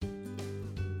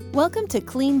Welcome to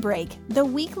Clean Break, the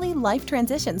weekly life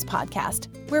transitions podcast,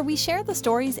 where we share the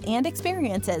stories and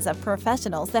experiences of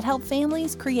professionals that help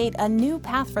families create a new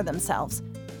path for themselves.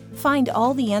 Find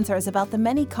all the answers about the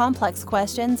many complex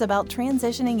questions about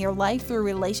transitioning your life through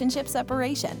relationship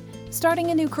separation,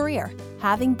 starting a new career,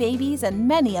 having babies, and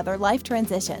many other life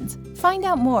transitions. Find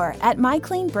out more at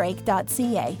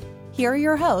mycleanbreak.ca. Here are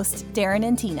your hosts, Darren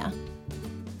and Tina.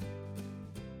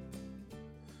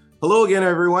 Hello again,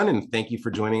 everyone, and thank you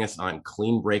for joining us on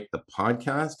Clean Break, the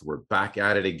podcast. We're back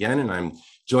at it again, and I'm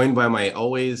joined by my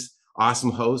always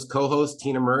awesome co-host,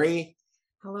 Tina Murray.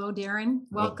 Hello, Darren.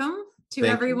 Welcome to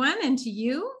everyone and to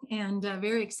you, and a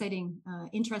very exciting,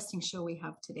 interesting show we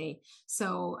have today.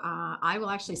 So I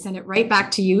will actually send it right back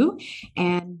to you,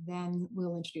 and then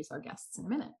we'll introduce our guests in a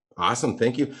minute. Awesome.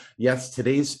 Thank you. Yes,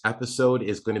 today's episode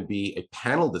is going to be a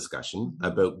panel discussion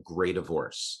about gray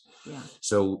divorce. Yeah.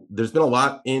 So there's been a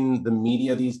lot in the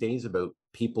media these days about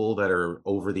people that are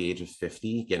over the age of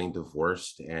 50 getting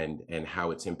divorced and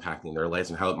how it's impacting their lives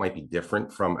and how it might be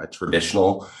different from a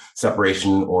traditional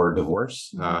separation or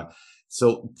divorce.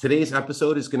 So today's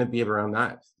episode is going to be around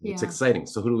that. It's exciting.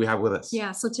 So who do we have with us?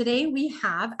 Yeah. So today we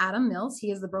have Adam Mills. He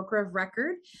is the broker of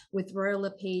record with Royal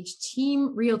LePage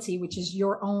Team Realty, which is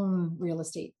your own real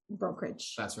estate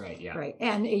brokerage. That's right. Yeah. Right.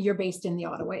 And you're based in the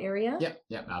Ottawa area?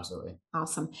 Yep, absolutely.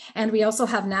 Awesome. And we also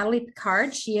have Natalie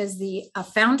Picard. She is the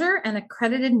founder and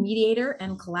accredited mediator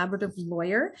and collaborative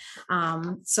lawyer.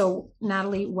 So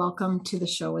Natalie, welcome to the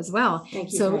show as well.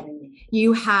 Thank you for having me.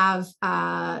 You have,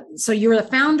 so you're the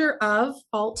founder of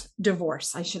Alt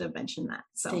Divorce. I should have mentioned that.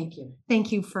 So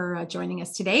thank you for joining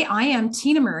us today. I am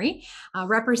Tina Murray,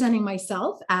 representing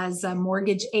myself as a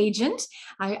mortgage agent.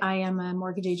 I am a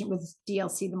mortgage agent with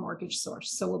DLC, the Mortgage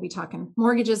Source. So we'll be talking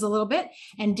mortgages a little bit.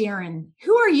 And Darren,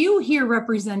 who are you here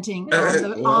representing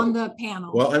on the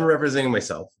panel? Well, I'm representing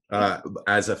myself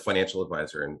as a financial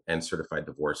advisor and certified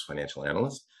divorce financial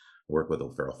analyst. I work with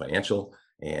O'Farrell Financial,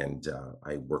 and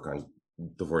I work on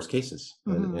divorce cases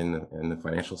in the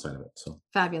financial side of it. So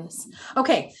fabulous.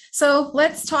 Okay, so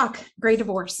let's talk gray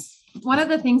divorce. One of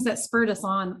the things that spurred us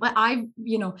on, I've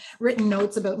written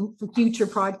notes about future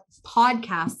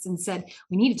podcasts and said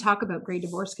we need to talk about gray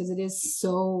divorce because it is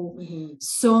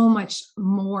so much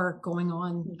more going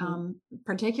on,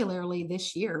 particularly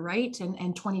this year, right?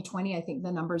 And 2020, I think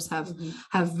the numbers have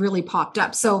really popped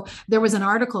up. So there was an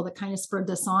article that kind of spurred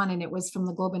this on, and it was from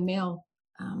the Globe and Mail.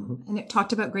 And it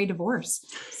talked about gray divorce.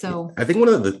 So I think one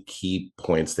of the key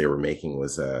points they were making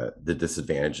was the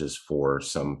disadvantages for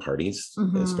some parties,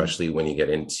 especially when you get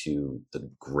into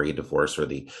the gray divorce or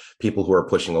the people who are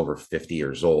pushing over 50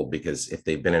 years old, because if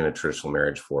they've been in a traditional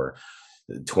marriage for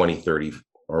 20, 30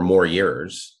 or more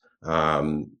years,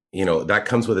 that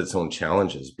comes with its own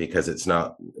challenges, because it's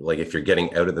not like if you're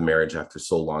getting out of the marriage after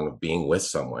so long of being with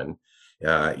someone,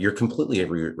 you're completely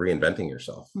reinventing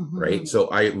yourself, right? So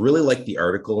I really like the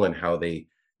article and how they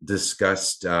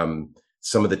discussed some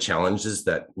of the challenges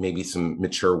that maybe some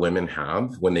mature women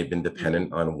have when they've been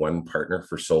dependent on one partner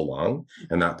for so long,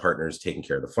 and that partner is taking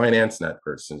care of the finance, and that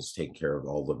person is taking care of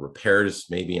all the repairs,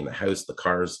 maybe in the house, the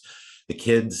cars, the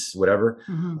kids, whatever.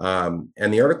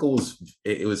 And the article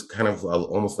was kind of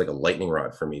almost like a lightning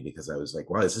rod for me, because I was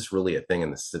like, wow, is this really a thing?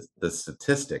 And the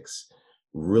statistics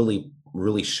really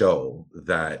show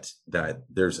that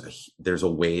there's a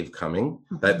wave coming,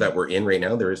 that we're in right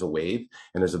now. There is a wave,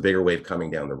 and there's a bigger wave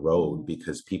coming down the road,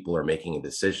 because people are making a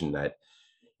decision that,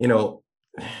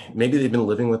 maybe they've been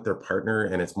living with their partner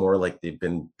and it's more like they've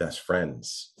been best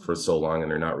friends for so long and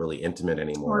they're not really intimate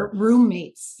anymore. Or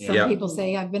roommates. Some people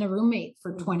say, I've been a roommate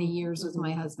for 20 years with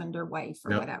my husband or wife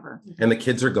or whatever. And the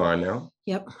kids are gone now.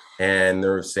 Yep. And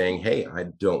they're saying, hey, I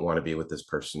don't want to be with this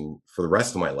person for the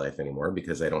rest of my life anymore,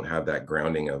 because I don't have that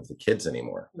grounding of the kids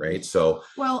anymore. Right. So,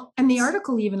 well, and the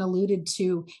article even alluded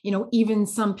to, even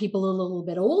some people a little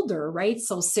bit older, right?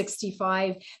 So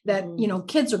 65, that,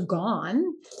 kids are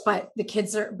gone, but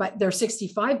they're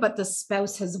 65, but the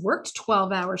spouse has worked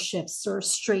 12-hour shifts or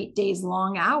straight days,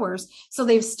 long hours. So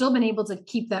they've still been able to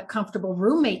keep that comfortable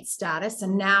roommate status,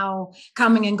 and now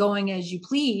coming and going as you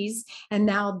please. And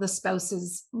now the spouse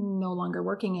is no longer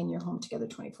working in your home together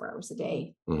 24 hours a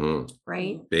day.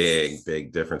 Right.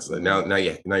 Big difference. Now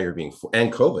you're being,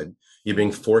 and COVID, you're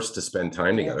being forced to spend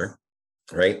time together.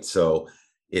 Right. So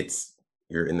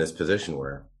you're in this position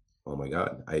where, oh my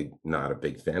God, I'm not a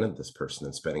big fan of this person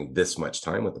and spending this much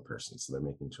time with the person. So they're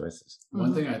making choices.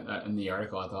 One thing in the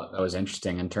article I thought that was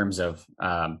interesting in terms of,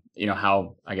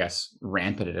 how, I guess,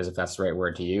 rampant it is, if that's the right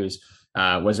word to use,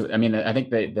 I mean, I think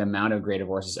the amount of gray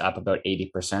divorce is up about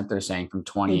 80%. They're saying from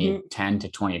 2010 to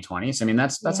 2020. So I mean,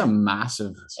 that's a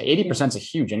massive 80% is a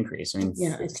huge increase. I mean,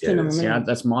 it's phenomenal. Yeah,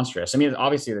 that's monstrous. I mean,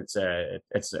 obviously it's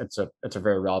a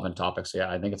very relevant topic. So yeah,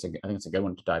 I think it's a good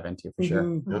one to dive into for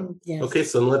sure. Yes. Okay,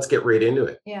 so let's get right into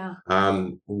it. Yeah.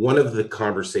 One of the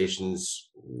conversations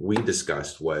we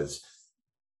discussed was,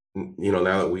 now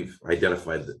that we've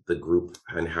identified the group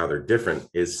and how they're different,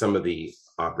 is some of the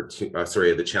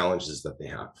the challenges that they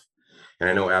have. And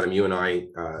I know, Adam, you and I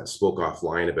spoke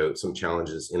offline about some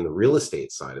challenges in the real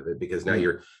estate side of it, because now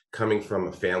you're coming from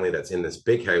a family that's in this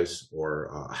big house, or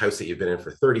a house that you've been in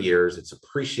for 30 years. It's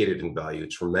appreciated in value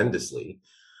tremendously.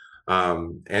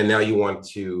 And now you want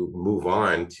to move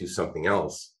on to something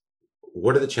else.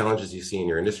 What are the challenges you see in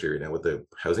your industry right now with the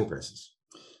housing prices?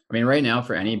 I mean, right now,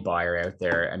 for any buyer out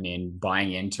there, I mean,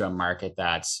 buying into a market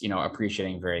that's,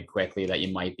 appreciating very quickly, that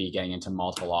you might be getting into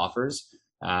multiple offers.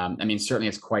 I mean, certainly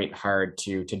it's quite hard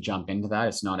to jump into that.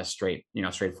 It's not a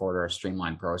straightforward or a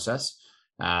streamlined process.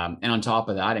 And on top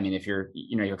of that, I mean, if you're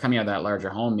coming out of that larger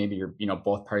home, maybe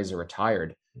both parties are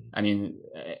retired. I mean,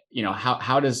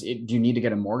 how do you need to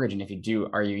get a mortgage? And if you do,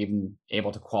 are you even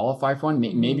able to qualify for one?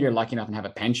 Maybe you're lucky enough and have a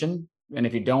pension. And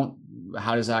if you don't,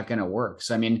 how is that going to work?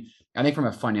 So, I mean, I think from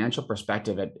a financial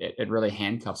perspective, it really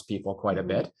handcuffs people quite a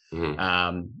bit.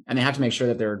 And they have to make sure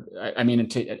that they're,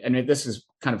 and this is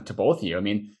kind of to both of you. I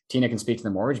mean, Tina can speak to the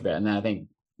mortgage bit. And then I think,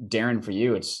 Darren, for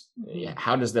you, it's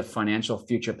how does the financial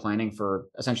future planning for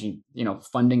essentially,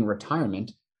 funding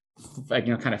retirement,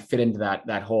 kind of fit into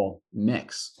that whole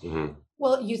mix?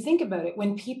 Well, you think about it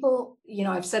when people,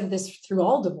 I've said this through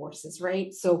all divorces,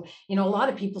 right? So, a lot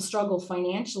of people struggle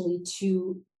financially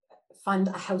to fund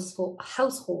a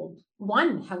household,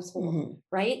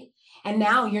 right? And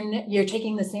now you're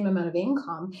taking the same amount of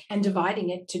income and dividing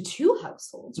it to two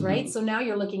households, right? So now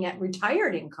you're looking at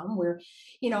retired income, where,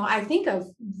 I think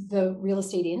of the real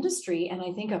estate industry, and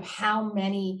I think of how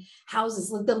many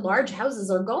houses, like the large houses,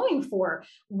 are going for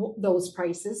those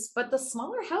prices, but the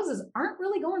smaller houses aren't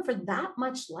really going for that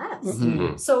much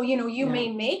less. So, you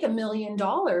may make $1 million,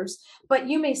 but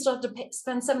you may still have to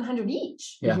spend $700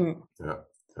 each.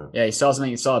 Yeah, you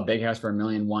sell a big house for $1.1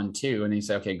 million, $2 million, and then you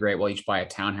say, okay, great. Well, you should buy a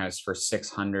townhouse for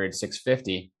 $600,000,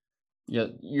 $650,000.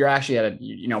 You're actually at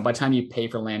by the time you pay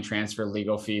for land transfer,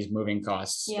 legal fees, moving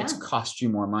costs, it's cost you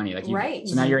more money. Right.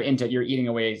 So now you're eating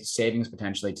away savings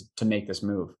potentially to make this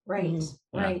move. Right.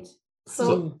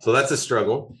 So that's a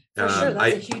struggle. For sure,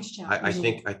 that's a huge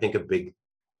challenge. I think a big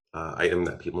item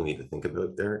that people need to think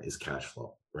about there is cash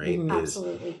flow, right?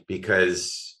 Absolutely.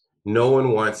 Because no one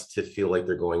wants to feel like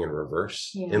they're going in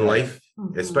reverse in life,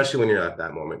 especially when you're at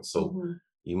that moment. So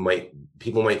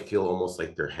people might feel almost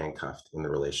like they're handcuffed in the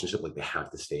relationship, like they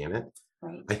have to stay in it.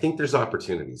 Right. I think there's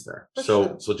opportunities there.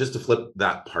 So just to flip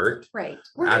that part. Right.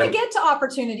 We're going to get to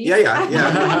opportunities. Yeah.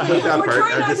 We're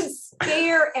trying not to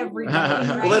scare everybody.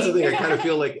 Right? Well, that's the thing. I kind of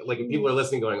feel like if people are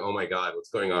listening going, oh my God, what's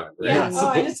going on? Right? Yeah.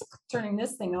 I'm just turning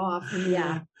this thing off.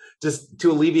 Yeah. Just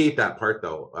to alleviate that part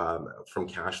though, from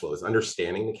cash flow, is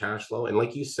understanding the cash flow. And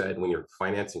like you said, when you're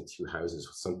financing two houses,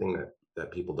 something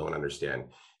that people don't understand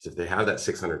is if they have that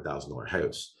 $600,000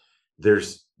 house,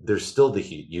 there's still the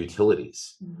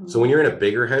utilities. So when you're in a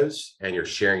bigger house and you're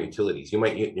sharing utilities,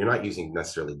 you're not using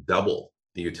necessarily double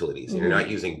the utilities, and you're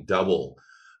not using double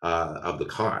of the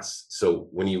costs. So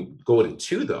when you go to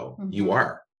two though, you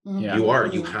are.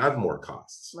 You have more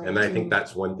costs. Right. And I think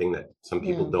that's one thing that some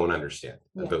people don't understand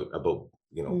about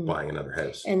buying another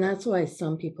house. And that's why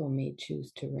some people may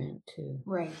choose to rent too.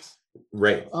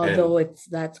 Right. Although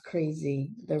that's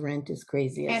crazy. The rent is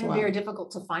crazy as well. And very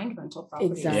difficult to find rental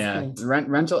properties. Exactly. Yeah.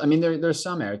 Rental. I mean, there's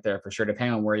some out there for sure,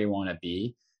 depending on where you want to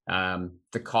be.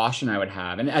 The caution I would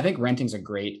have, and I think renting is a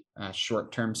great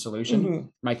short-term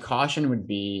solution. My caution would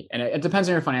be, and it depends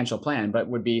on your financial plan, but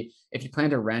would be if you plan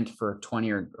to rent for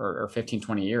 20 or 15,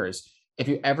 20 years, if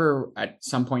you ever at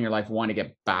some point in your life want to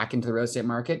get back into the real estate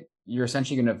market, you're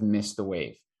essentially going to have missed the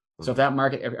wave. So if that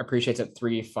market appreciates at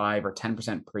 3, 5, or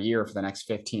 10% per year for the next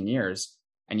 15 years,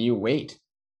 and you wait,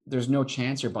 there's no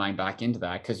chance you're buying back into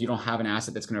that because you don't have an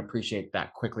asset that's going to appreciate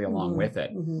that quickly along with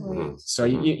it. So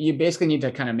you basically need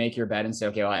to kind of make your bed and say,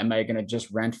 okay, well, am I going to just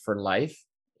rent for life,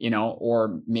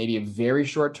 or maybe a very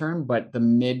short term, but the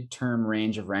mid-term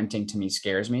range of renting to me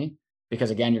scares me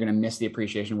because again, you're going to miss the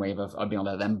appreciation wave of being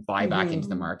able to then buy back into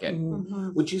the market.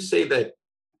 Would you say that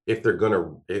if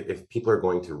people are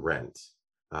going to rent,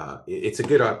 it's a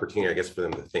good opportunity, I guess, for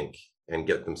them to think and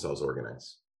get themselves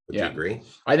organized? Would you agree?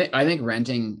 I think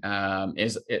renting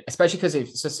is, especially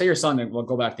because say you're selling, we'll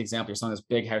go back to the example, you're selling this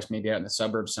big house maybe out in the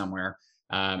suburbs somewhere,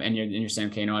 and you're saying,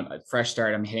 okay, fresh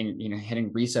start, I'm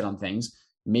hitting reset on things.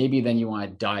 maybe then you want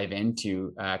to dive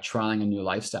into trialing a new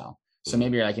lifestyle. So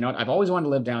maybe you're like, you know what, I've always wanted to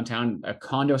live downtown. A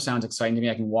condo sounds exciting to me.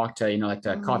 I can walk to, you know, like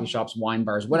the coffee shops, wine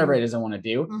bars, whatever it is I want to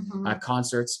do,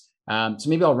 concerts. So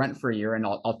maybe I'll rent for a year and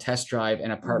I'll test drive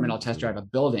an apartment. I'll test drive a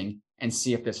building and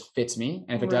see if this fits me.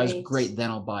 And if it does, great,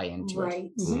 then I'll buy into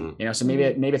it. You know, so maybe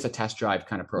it's a test drive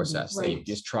kind of process. That you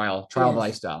just trial the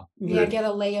lifestyle. Yeah, get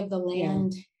a lay of the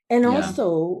land. And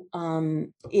also,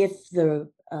 if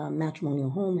the matrimonial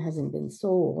home hasn't been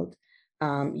sold,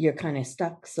 you're kind of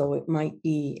stuck. So it might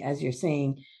be, as you're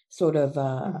saying, sort of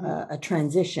a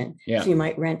transition. So you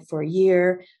might rent for a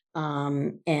year.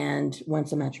 And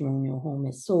once a matrimonial home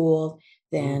is sold,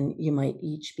 then you might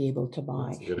each be able to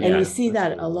buy. And we see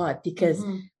that a lot because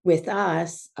with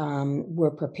us,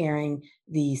 we're preparing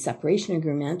the separation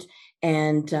agreement.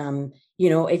 And, you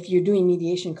know, if you're doing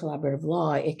mediation collaborative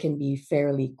law, it can be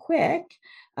fairly quick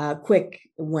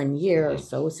 1 year or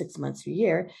so, 6 months to a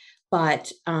year.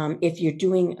 But if you're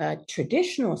doing a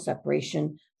traditional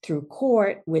separation through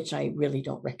court, which I really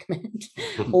don't recommend,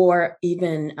 or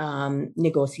even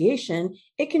negotiation,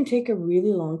 it can take a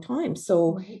really long time.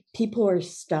 So people are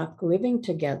stuck living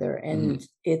together and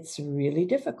it's really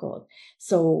difficult.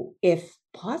 So if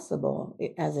possible,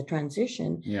 as a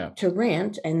transition to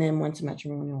rent, and then once a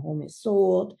matrimonial home is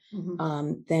sold,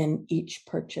 then each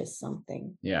purchase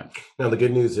something. Now the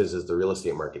good news is the real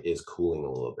estate market is cooling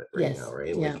a little bit right now,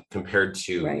 right? Like compared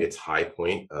to its high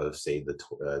point of say the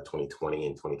 2020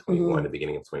 and 2021, the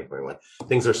beginning of 2021,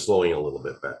 things are slowing a little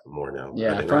bit more now.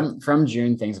 From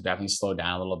June, things have definitely slowed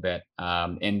down a little bit.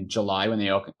 In July, when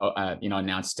they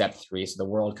announced step 3, so the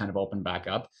world kind of opened back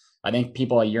up. I think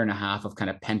people a year and a half of kind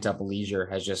of pent up leisure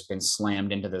has just been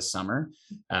slammed into this summer.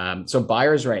 So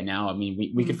buyers right now, I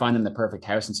mean, we could find them the perfect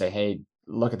house and say, hey,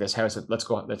 look at this house. Let's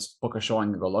book a showing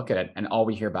and go look at it. And all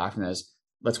we hear back from them is,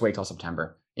 let's wait till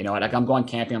September. You know, like I'm going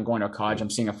camping, I'm going to a cottage,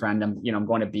 I'm seeing a friend, I'm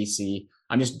going to BC.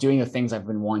 I'm just doing the things I've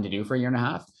been wanting to do for a year and a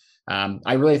half.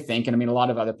 I really think, and I mean, a lot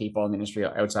of other people in the industry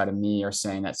outside of me are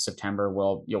saying that September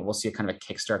we'll see a kind of a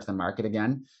kickstart to the market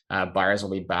again. Buyers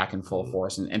will be back in full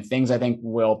force, and things I think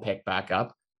will pick back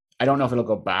up. I don't know if it'll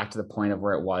go back to the point of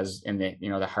where it was in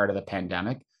the heart of the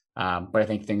pandemic, but I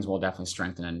think things will definitely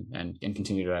strengthen and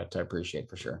continue to appreciate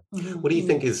for sure. What do you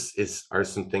think are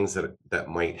some things that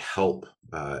might help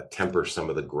temper some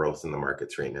of the growth in the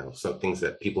markets right now? Some things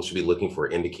that people should be looking for,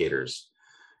 indicators,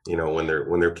 you know, when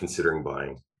they're considering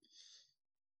buying.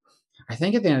 I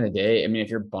think at the end of the day, I mean, if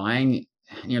you're buying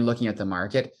and you're looking at the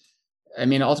market, I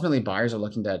mean, ultimately buyers are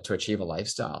looking to achieve a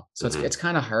lifestyle. So it's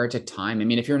kind of hard to time. I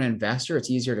mean, if you're an investor, it's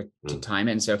easier to time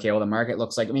it and say, okay, well, the market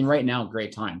looks like, I mean, right now,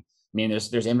 great time. I mean,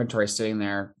 there's inventory sitting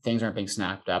there, things aren't being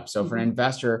snapped up. So for an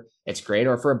investor, it's great.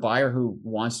 Or for a buyer who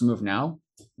wants to move now,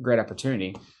 great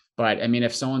opportunity. But I mean,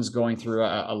 if someone's going through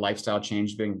a lifestyle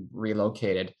change, being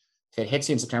relocated, if it hits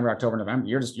you in September, October, November,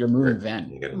 you're moving then.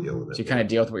 You got to deal with it. So you kind of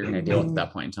deal with what you're going to deal with at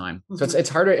that point in time. So it's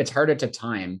harder to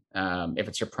time if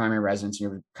it's your primary residence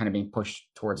and you're kind of being pushed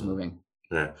towards moving.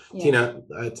 Tina,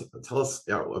 tell us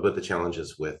about the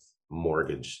challenges with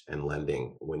mortgage and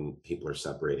lending when people are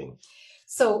separating.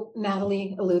 So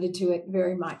Natalie alluded to it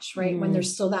very much, right? When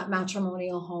there's still that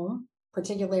matrimonial home,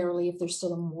 particularly if there's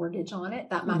still a mortgage on it,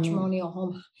 that matrimonial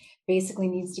home basically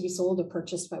needs to be sold or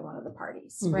purchased by one of the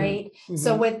parties, right?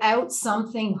 So without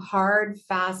something hard,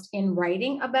 fast in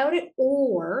writing about it,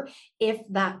 or if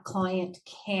that client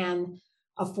can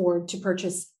afford to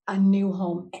purchase a new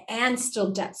home and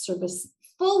still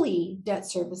fully debt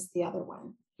service the other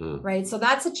one, right? So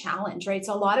that's a challenge, right?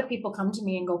 So a lot of people come to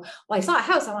me and go, well, I saw a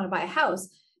house, I want to buy a house.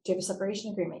 Do you have a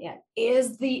separation agreement yet?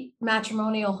 Is the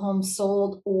matrimonial home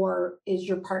sold or is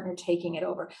your partner taking it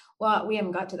over? Well, we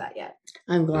haven't got to that yet.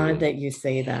 I'm glad that you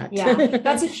say that. Yeah,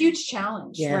 that's a huge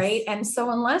challenge, right? And so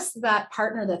unless that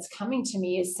partner that's coming to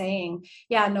me is saying,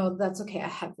 yeah, no, that's okay, I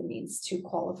have the means to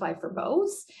qualify for both,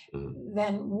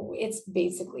 then it's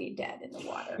basically dead in the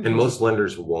water. And most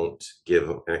lenders won't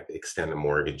extend a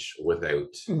mortgage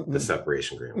without the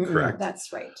separation agreement, correct?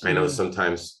 That's right. I know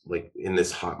sometimes, like in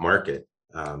this hot market,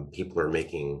 people are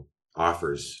making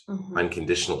offers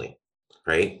unconditionally,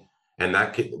 right? And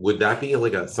would that be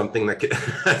like something that could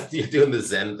you're doing the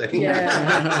Zen thing? Yeah,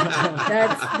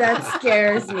 that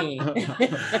scares me.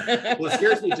 Well, it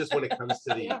scares me just when it comes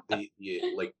to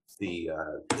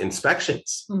the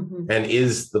inspections. And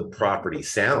is the property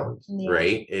sound,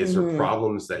 right? Is there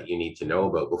problems that you need to know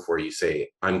about before you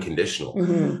say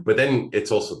unconditional? But then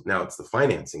it's also, now it's the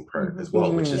financing part as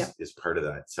well, which is part of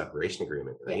that separation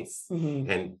agreement, right?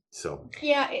 And so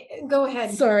go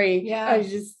ahead. Sorry, I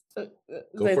just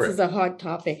this is a hot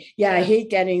topic. I hate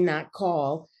getting that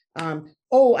call.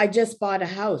 oh, I just bought a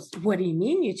house. What do you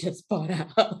mean you just bought a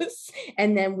house?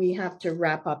 And then we have to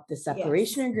wrap up the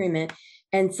separation agreement.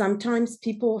 And sometimes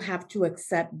people have to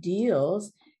accept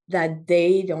deals that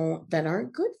that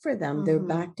aren't good for them. They're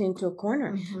backed into a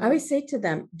corner. I always say to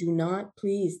them, do not,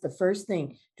 please, the first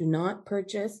thing, do not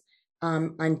purchase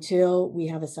until we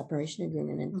have a separation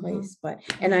agreement in place.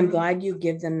 And I'm glad you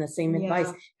give them the same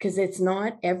advice, because it's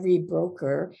not every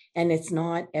broker and it's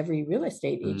not every real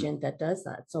estate agent that does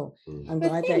that. So I'm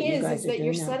glad that you guys are doing that.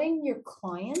 You're setting your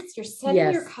clients, you're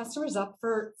setting your customers up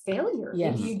for failure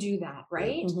if you do that,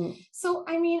 right? So,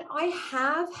 I mean, I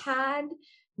have had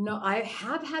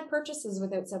purchases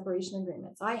without separation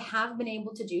agreements. I have been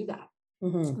able to do that.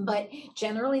 But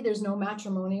generally there's no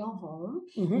matrimonial home,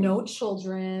 no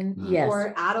children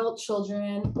or adult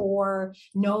children, or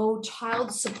no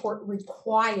child support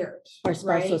required, or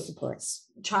spousal support,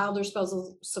 child or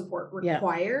spousal support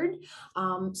required.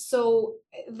 So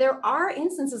there are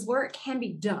instances where it can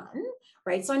be done.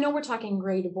 Right. So I know we're talking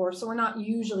gray divorce, so we're not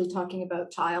usually talking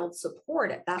about child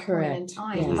support at that point in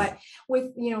time. But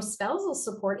with, spousal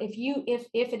support, if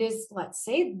it is, let's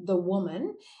say, the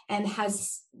woman and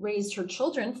has raised her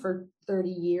children for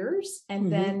 30 years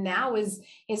and then now is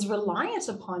reliant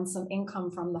upon some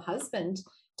income from the husband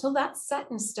till that's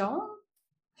set in stone.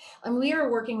 And we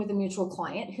are working with a mutual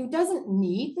client who doesn't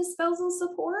need the spousal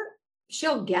support.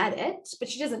 She'll get it, but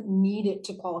she doesn't need it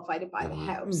to qualify to buy the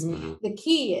house. The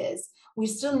key is we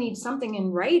still need something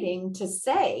in writing to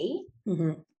say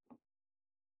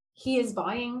he is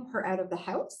buying her out of the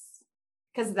house,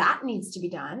 because that needs to be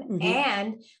done,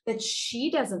 and that she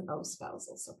doesn't owe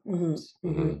spousal support,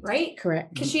 right?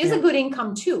 Correct. Because she has a good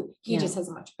income too. He just has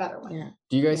a much better one.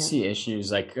 Do you guys see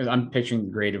issues like, 'cause I'm picturing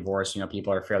gray divorce,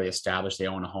 people are fairly established, they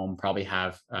own a home, probably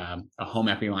have a home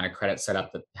equity line of credit set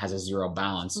up that has a zero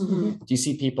balance. Do you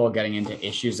see people getting into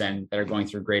issues and that are going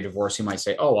through gray divorce who might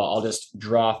say, oh, well, I'll just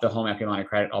draw off the home equity line of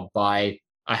credit, I'll buy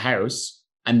a house,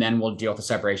 and then we'll deal with the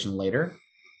separation later?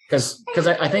 Because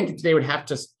I think they would have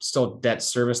to still debt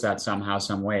service that somehow,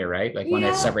 some way, right? Like when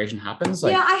that separation happens.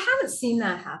 Like, I haven't seen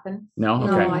that happen. No,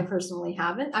 okay. No, I personally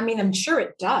haven't. I mean, I'm sure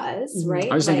it does, right?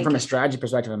 I was thinking from a strategy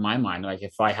perspective in my mind, like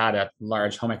if I had a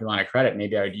large home equity line of credit,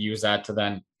 maybe I would use that to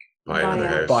then buy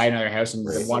another house and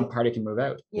the one party can move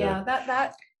out.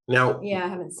 That now. I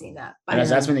haven't seen that. And is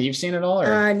that something that you've seen at all?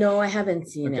 Or? No, I haven't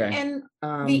seen it. And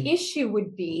the issue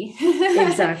would be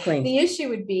exactly. The issue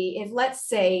would be if, let's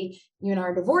say, you and I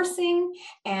are divorcing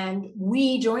and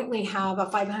we jointly have a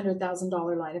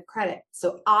 $500,000 line of credit.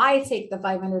 So I take the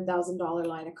 $500,000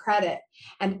 line of credit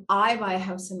and I buy a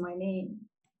house in my name.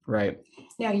 Right.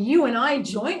 Now you and I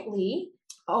jointly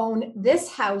own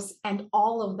this house and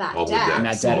all of that debt. And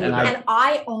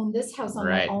I own this house on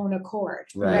my own accord.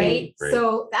 Right.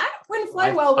 So that wouldn't fly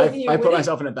well with you. I put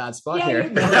myself in a bad spot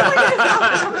here.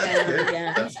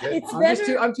 It's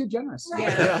better. I'm too generous.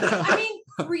 I mean,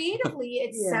 creatively,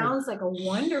 it sounds like a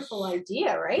wonderful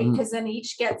idea, right? Because then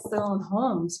each gets their own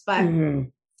homes, but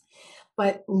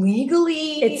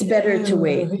legally, it's better to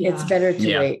wait. It's better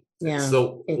to wait. Yeah.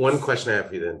 So one question I have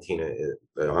for you then, Tina, is,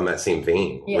 on that same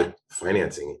vein with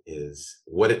financing, is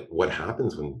what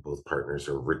happens when both partners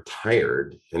are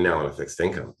retired and now on a fixed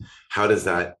income? How does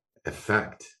that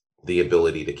affect the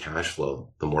ability to cash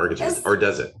flow the mortgages, or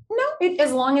does it? No,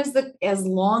 as long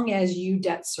as you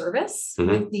debt service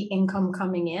with the income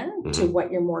coming in to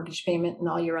what your mortgage payment and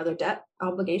all your other debt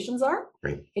obligations are,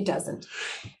 it doesn't.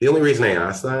 The only reason I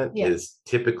ask that is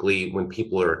typically when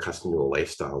people are accustomed to a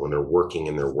lifestyle, when they're working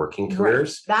in their working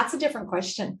careers, that's a different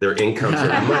question. Their incomes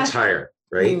are much higher,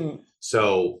 right?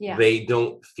 So they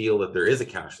don't feel that there is a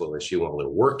cash flow issue while they're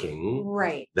working.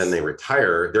 Right. Then they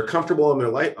retire. They're comfortable on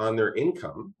their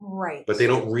income. Right. But they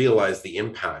don't realize the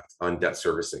impact on debt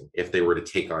servicing if they were to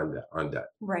take on debt.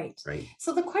 Right. Right.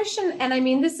 So the question, and I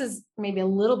mean, this is maybe a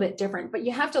little bit different, but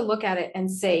you have to look at it and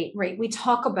say, we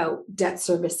talk about debt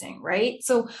servicing, right?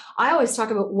 So I always talk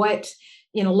about what,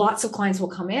 lots of clients will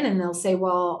come in and they'll say,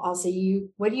 well, I'll say,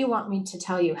 what do you want me to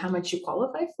tell you? How much you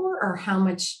qualify for or how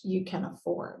much you can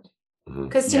afford?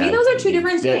 Because to me, those are two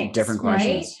different things. Different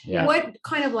questions. Right? Yeah. What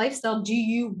kind of lifestyle do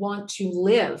you want to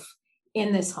live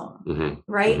in this home?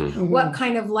 Right? What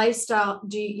kind of lifestyle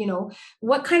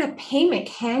what kind of payment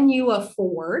can you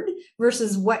afford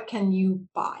versus what can you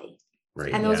buy?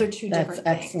 Right. And those Yeah. are two That's different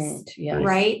things. excellent. Yeah.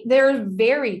 Right. They are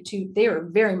very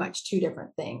much two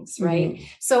different things. Right. Mhm.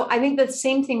 So I think the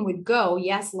same thing would go.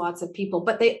 Yes, lots of people,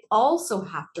 but they also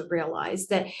have to realize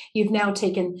that you've now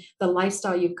taken the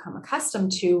lifestyle you've come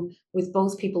accustomed to with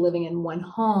both people living in one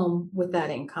home with that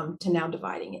income to now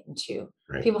dividing it in two.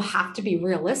 Right. People have to be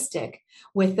realistic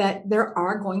with that. There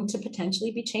are going to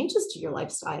potentially be changes to your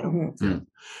lifestyle. Mhm.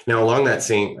 Now, along that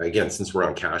same, again, since we're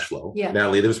on cash flow, Yeah.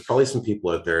 Natalie, there's probably some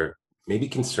people out there maybe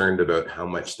concerned about how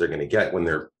much they're going to get when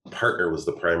their partner was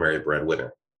the primary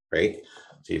breadwinner, right?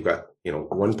 So you've got,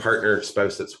 one partner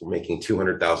spouse that's making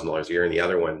 $200,000 a year, and the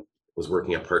other one was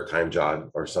working a part-time job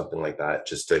or something like that,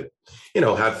 just to,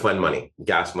 have fun money,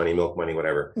 gas money, milk money,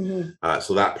 whatever. Mhm.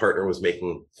 So that partner was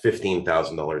making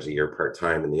 $15,000 a year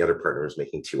part-time, and the other partner was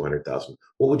making $200,000.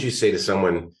 What would you say to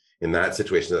someone in that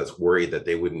situation that's worried that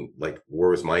they wouldn't, like, where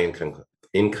was my income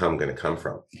going to come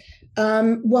from?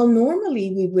 Well,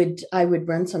 normally I would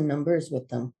run some numbers with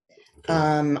them.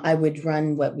 Okay. I would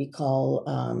run what we call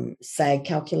SAG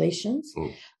calculations,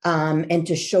 Mm. and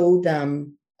to show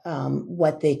them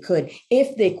what they could,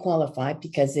 if they qualify,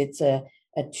 because it's a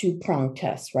two-pronged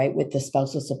test, right? With the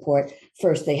spousal support,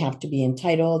 first they have to be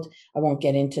entitled. I won't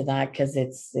get into that because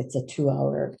it's a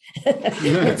 2-hour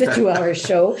it's a 2-hour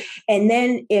show. And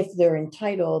then if they're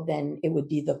entitled, then it would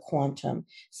be the quantum.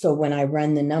 So when I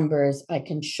run the numbers, I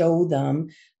can show them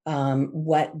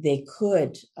what they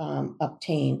could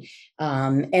obtain.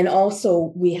 And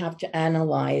also we have to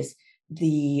analyze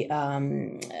the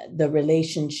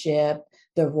relationship,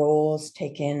 the roles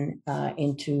taken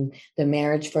into the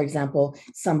marriage. For example,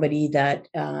 somebody that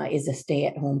is a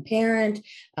stay-at-home parent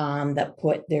that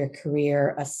put their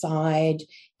career aside,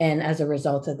 and as a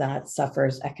result of that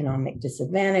suffers economic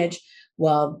disadvantage.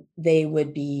 Well, they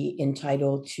would be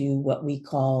entitled to what we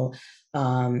call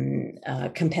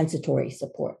compensatory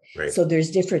support. Right. So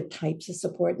there's different types of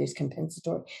support. There's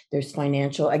compensatory, there's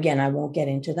financial. Again, I won't get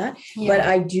into that, Yeah. but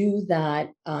I do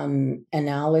that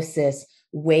analysis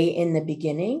way in the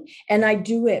beginning. And I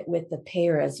do it with the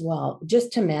payer as well,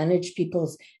 just to manage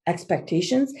people's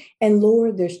expectations and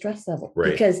lower their stress level.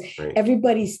 Right, Because right.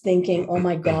 everybody's thinking, oh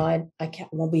my God,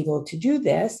 won't be able to do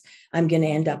this. I'm going to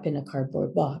end up in a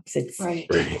cardboard box. It's Right.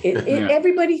 Yeah.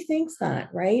 everybody thinks that,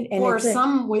 right? And Or it's a-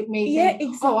 some would maybe, Yeah, oh,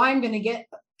 exactly. I'm going to get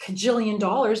 $1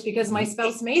 kajillion because my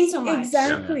spouse made so much.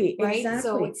 Exactly. Right? Exactly.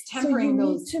 So it's tempering you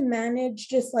those. need to manage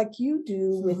just like you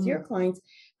do with Mhm. your clients.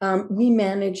 We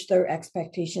manage their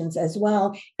expectations as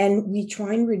well. And we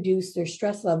try and reduce their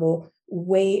stress level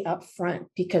way up front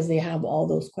because they have all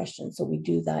those questions. So we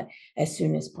do that as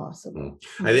soon as possible.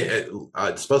 I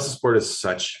think spousal support is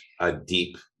such a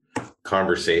deep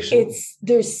conversation.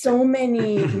 There's so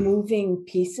many moving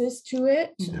pieces to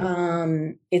it.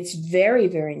 It's very,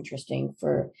 very interesting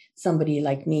for somebody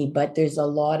like me, but there's a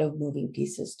lot of moving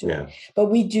pieces to it. But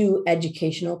we do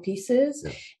educational pieces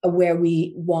where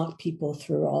we walk people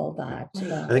through all that.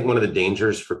 I think one of the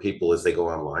dangers for people is they go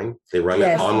online, they run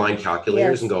Yes. online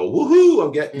calculators Yes. and go, woohoo,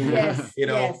 I'm getting, Yes.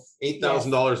 Yes.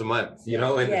 $8,000 a month, and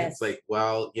Yes. it's like,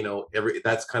 well,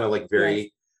 that's kind of like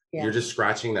very, Yeah. you're just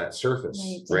scratching that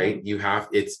surface, Right.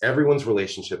 right? Everyone's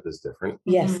relationship is different.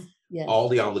 Yes. Mhm. Yes. All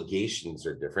the obligations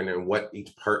are different, and what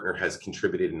each partner has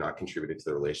contributed and not contributed to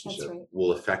the relationship right.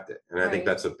 will affect it. And I think Right.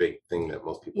 that's a big thing that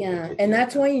most people don't Yeah. take And into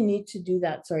that's why account. you need to do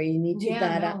that. Sorry, you need to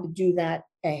No. do that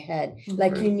ahead. Mhm.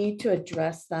 Like Right. you need to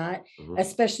address that, Mhm.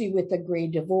 especially with a gray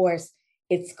divorce.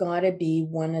 It's got to be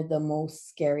one of the most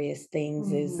scariest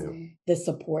things is Mhm. the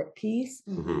support piece.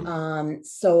 Mhm.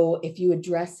 So if you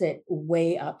address it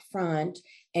way up front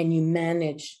and you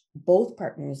manage both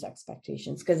partners'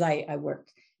 expectations, because I work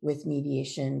with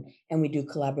mediation and we do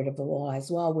collaborative law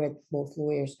as well, where both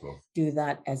lawyers do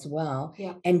that as well,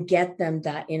 Yeah. and get them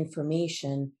that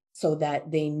information so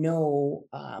that they know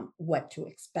what to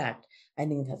expect. I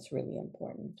think that's really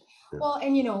important. Well,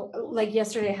 and like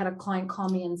yesterday I had a client call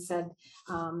me and said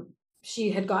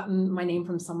she had gotten my name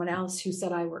from someone else who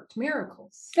said I worked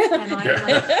miracles. And I'm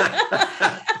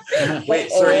Wait,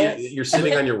 sorry, you're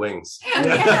sitting on your wings.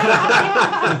 And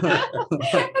I'm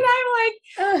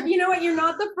like, you know what? You're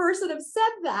not the first that have said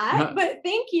that, but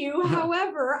thank you.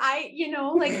 However,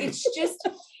 it's just,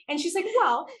 and she's like,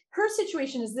 well, her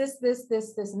situation is this,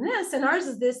 and this, and ours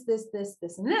is this,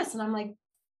 and this. And I'm like,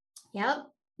 yep.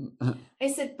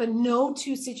 I said, but no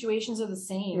two situations are the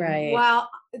same. Right. Well,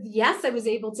 yes, I was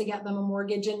able to get them a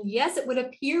mortgage, and yes, it would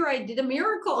appear I did a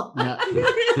miracle. Yeah.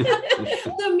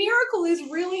 The miracle is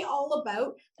really all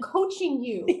about coaching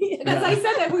you. Because I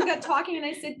said that we got talking, and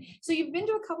I said, so you've been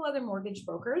to a couple other mortgage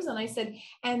brokers, and I said,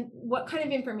 and what kind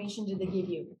of information did they give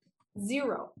you?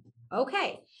 Zero.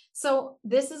 Okay. So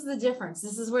this is the difference.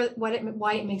 This is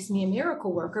why it makes me a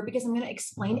miracle worker, because I'm going to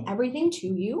explain everything to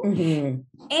you,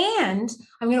 and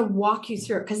I'm going to walk you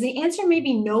through it, because the answer may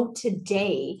be no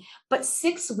today, but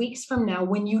 6 weeks from now,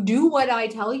 when you do what I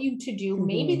tell you to do,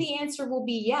 maybe the answer will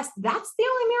be yes. That's the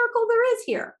only miracle there is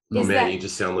here. Oh man, you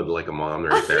just sounded like a mom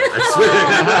right there.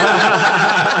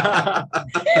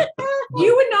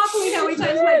 You would not believe how many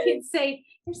times my kids say,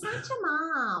 "You're such a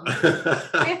mom."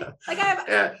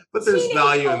 Yeah, but there's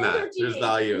value in that. There's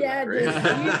value in that,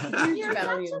 right? Huge You're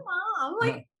value. such a mom.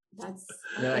 Like, that's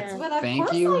Yeah. what of Thank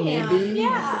course you, I am. maybe.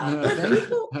 Yeah.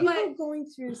 People going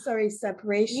through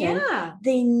separation, Yeah.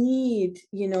 they need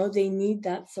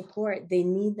that support, they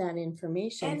need that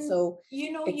information. And so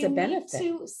it's you a benefit.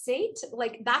 need to say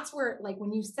that's where, like,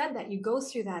 when you said that, you go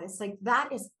through that, it's like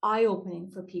that is eye-opening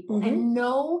for people. And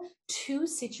no two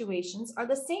situations are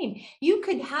the same. You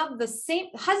could have the same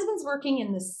husbands working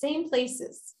in the same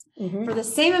places for the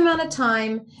same amount of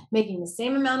time, making the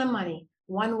same amount of money.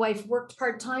 One wife worked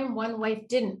part-time, one wife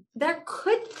didn't. There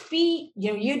could be,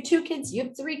 you had 2 kids, you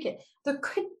have 3 kids.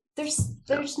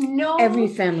 There's no, every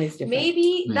family's different.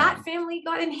 Maybe that family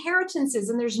got inheritances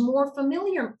and there's more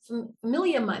familiar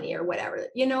money or whatever,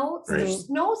 So there's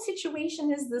no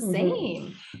situation is the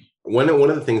same. One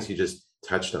of the things you just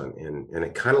touched on, and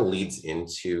it kind of leads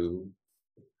into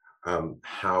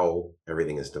how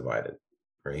everything is divided,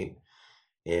 right?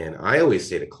 And I always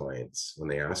say to clients when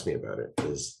they ask me about it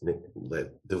is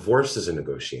that divorce is a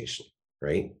negotiation,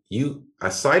 right? You,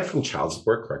 aside from child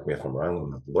support, correct me if I'm wrong, I'm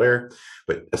not the lawyer,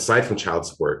 but aside from child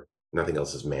support, nothing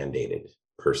else is mandated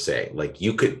per se. Like,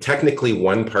 you could technically,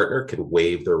 one partner could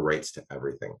waive their rights to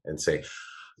everything and say,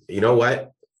 you know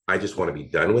what? I just want to be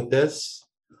done with this.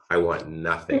 I want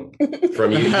nothing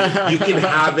from you. You can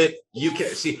have it. You can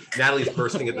see Natalie's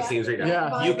bursting at the seams right now.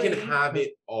 Yeah. You can have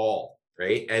it all.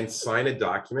 Right. And sign a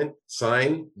document,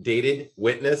 dated,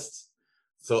 witnessed.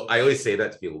 So I always say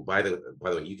that to people. By the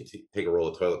way, you can take a roll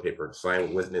of toilet paper,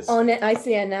 sign, witness. On it, I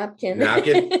say a napkin.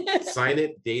 Sign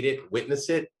it, date it, witness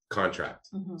it, contract.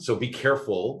 So be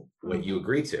careful what you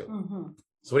agree to.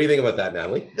 So what do you think about that,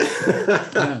 Natalie?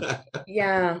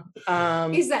 Yeah.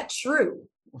 Is that true?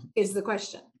 Is the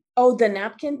question. Oh, the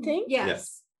napkin thing?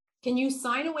 Yes. Can you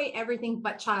sign away everything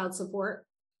but child support?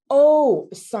 Oh,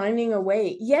 signing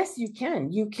away. Yes, you can.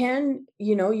 You can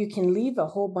leave a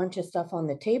whole bunch of stuff on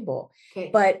the table,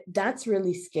 but that's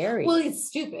really scary. Well, it's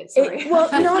stupid. Sorry. No.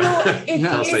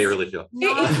 Tell us how you really feel.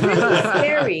 It's really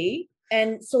scary.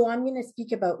 And so I'm going to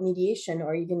speak about mediation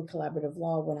or even collaborative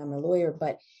law when I'm a lawyer,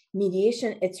 but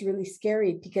mediation, it's really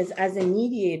scary because as a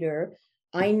mediator,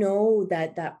 I know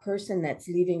that person that's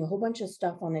leaving a whole bunch of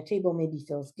stuff on the table maybe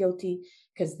feels guilty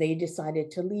because they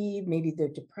decided to leave. Maybe they're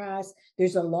depressed.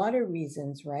 There's a lot of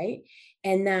reasons, right?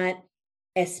 And that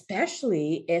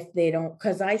especially if they don't,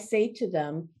 because I say to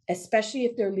them, especially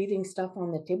if they're leaving stuff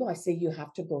on the table, I say, you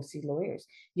have to go see lawyers.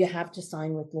 You have to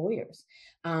sign with lawyers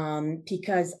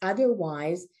because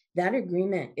otherwise that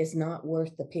agreement is not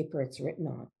worth the paper it's written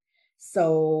on.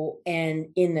 So, and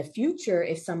in the future,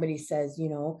 if somebody says,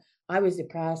 I was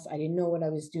depressed, I didn't know what I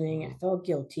was doing, I felt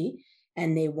guilty,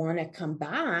 and they want to come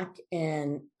back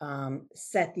and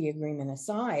set the agreement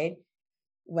aside,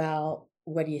 well,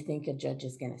 what do you think a judge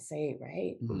is going to say,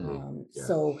 right?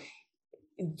 So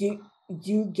do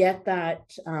you get that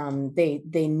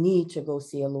they need to go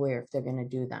see a lawyer if they're going to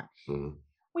do that.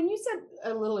 When you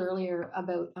said a little earlier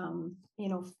about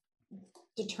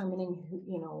determining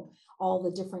who, all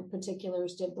the different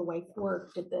particulars, did the wife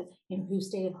work, did the who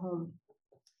stayed at home,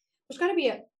 there's got to be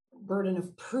a burden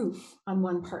of proof on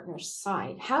one partner's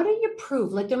side. How do you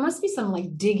prove? Like, there must be some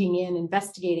digging in,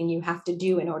 investigating you have to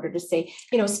do in order to say,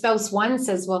 spouse one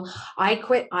says, well, I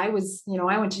quit. I was,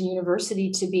 I went to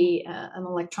university to be an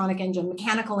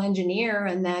mechanical engineer.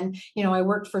 And then, I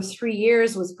worked for 3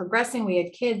 years, was progressing. We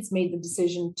had kids, made the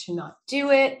decision to not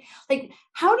do it. Like,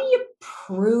 how do you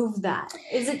prove that?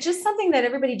 Is it just something that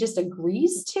everybody just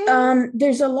agrees to?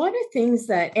 There's a lot of things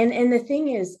that, and the thing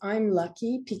is, I'm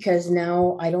lucky because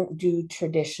now I don't do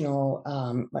traditional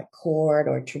court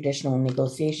or traditional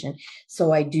negotiation.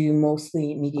 So I do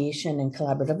mostly mediation and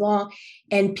collaborative law.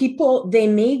 And people, they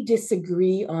may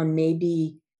disagree on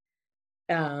maybe,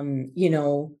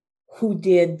 who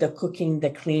did the cooking, the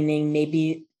cleaning.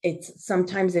 Maybe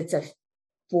sometimes it's a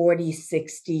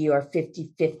 40-60 or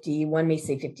 50-50. One may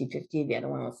say 50-50, the other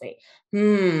one will say,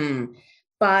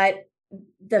 But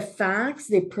the facts,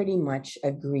 they pretty much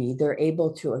agree. They're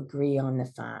able to agree on the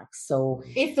facts. So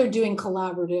if they're doing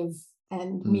collaborative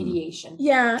and mediation.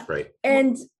 Yeah. Right.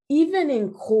 And, even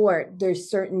in court, there's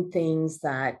certain things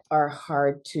that are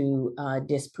hard to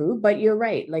disprove, but you're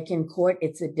right. Like in court,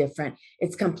 it's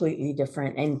completely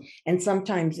different. And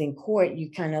sometimes in court, you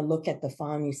kind of look at the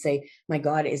file and you say, my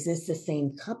God, is this the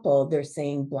same couple? They're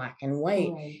saying black and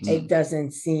white. Right. It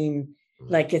doesn't seem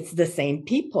like it's the same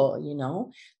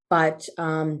people, but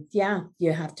yeah,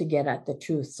 you have to get at the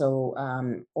truth. So,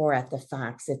 or at the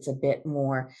facts, it's a bit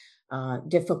more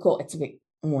difficult. It's a bit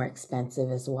more expensive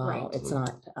as well. Right. It's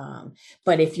not,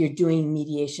 but if you're doing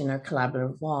mediation or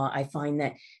collaborative law, I find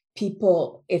that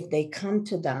people, if they come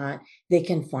to that, they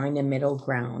can find a middle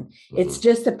ground. It's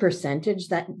just a percentage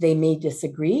that they may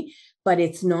disagree, but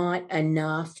it's not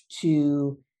enough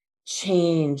to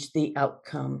change the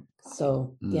outcome.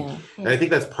 So, yeah. And I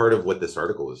think that's part of what this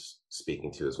article was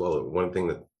speaking to as well. One thing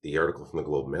that the article from the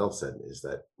Globe and Mail said is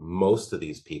that most of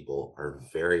these people are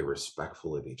very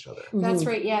respectful of each other. That's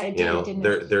right. Yeah, it did, didn't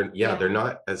it? They're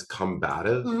not as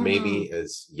combative maybe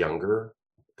as younger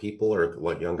people or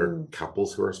like younger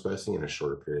couples who are espousing in a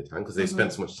shorter period of time because they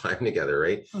spent so much time together,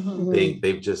 right?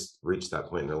 They've just reached that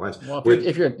point in their lives. Well,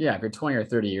 if you're 20 or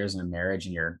 30 years in a marriage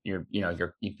and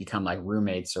you've become like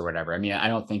roommates or whatever, I mean, I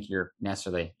don't think you're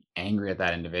necessarily angry at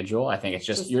that individual. I think it's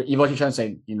just you're trying to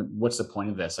say, what's the point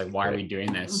of this? Like, why are we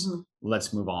doing this?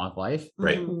 Let's move on with life.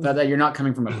 Right. That you're not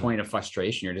coming from a point of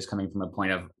frustration. You're just coming from a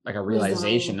point of like a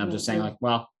realization of just saying like,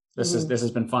 well, this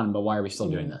has been fun, but why are we still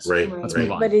doing this? Right. Let's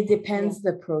move on. But it depends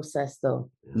the process though.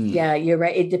 Yeah, you're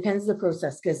right. It depends the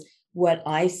process because what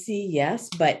I see, yes,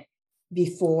 but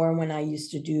before when I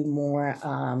used to do more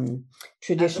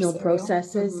traditional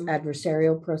processes,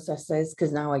 adversarial processes,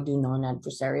 because now I do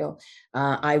non-adversarial,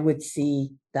 I would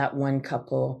see that one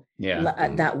couple,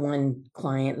 that one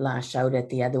client lash out at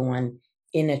the other one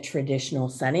in a traditional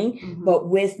setting. But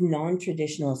with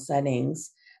non-traditional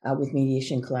settings, with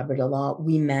mediation collaborative law,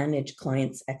 we manage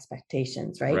clients'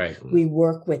 expectations, right? We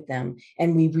work with them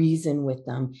and we reason with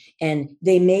them. And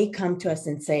they may come to us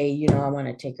and say, I want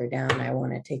to take her down. I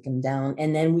want to take him down.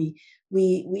 And then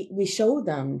we show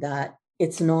them that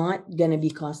it's not going to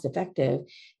be cost effective.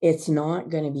 It's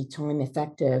not going to be time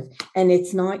effective. And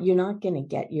you're not going to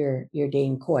get your day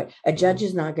in court. A judge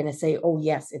is not going to say, oh,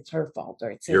 yes, it's her fault or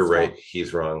it's his You're right. fault.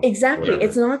 He's wrong. Exactly. Whatever.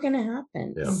 It's not going to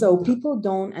happen. Yeah. So people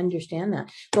don't understand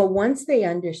that. But once they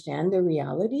understand the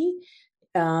reality,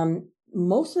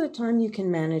 most of the time you can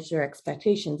manage their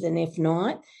expectations. And if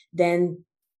not, then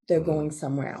they're going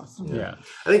somewhere else. Yeah.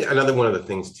 I think another one of the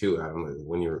things too,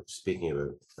 when you're speaking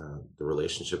about the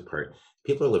relationship part,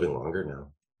 people are living longer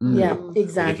now. Yeah,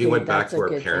 exactly. Like if you went back to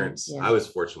our parents, I was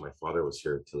fortunate. My father was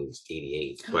here till he was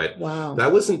 88, but wow,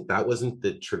 that wasn't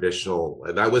the traditional.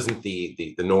 That wasn't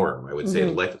the norm. I would say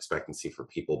the life expectancy for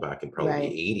people back in probably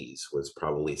the 80s was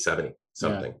probably 70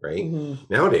 something, right?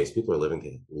 Nowadays, people are living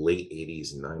to late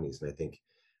 80s and 90s, and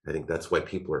I think that's why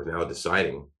people are now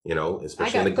deciding,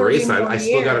 especially on the gray side. I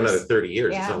still got another 30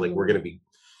 years. It's not like we're going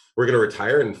to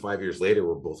retire and 5 years later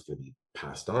we're both going to be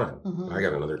passed on. I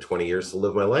got another 20 years to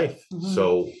live my life.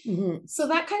 So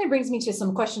that kind of brings me to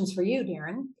some questions for you,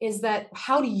 Darren, is that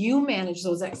how do you manage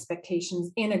those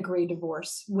expectations in a gray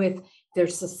divorce with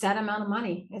there's a set amount of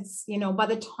money? It's, by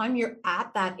the time you're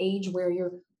at that age where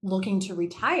you're looking to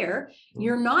retire,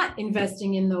 you're not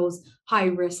investing in those high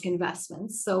risk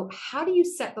investments. So how do you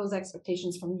set those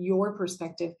expectations from your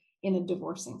perspective in a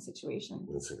divorcing situation?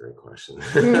 That's a great question.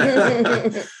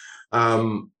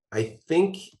 I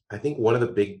think one of the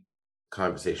big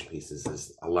conversation pieces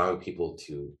is allowing people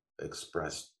to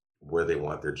express where they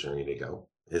want their journey to go,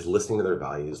 is listening to their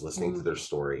values, listening to their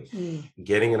story,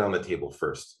 getting it on the table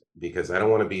first, because I don't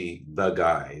want to be the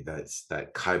guy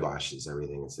that kiboshes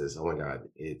everything and says, oh my God,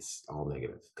 it's all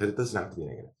negative, because it doesn't have to be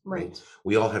negative. Right.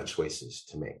 We all have choices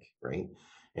to make. Right.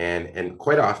 And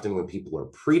quite often when people are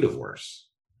pre-divorce,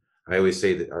 I always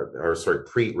say that,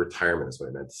 pre-retirement is what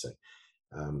I meant to say.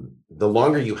 The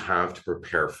longer you have to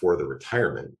prepare for the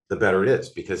retirement, the better it is,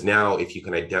 because now if you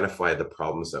can identify the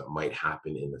problems that might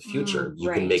happen in the future,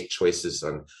 you can make choices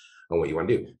on what you want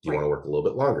to do. Do you want to work a little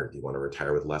bit longer? Do you want to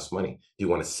retire with less money? Do you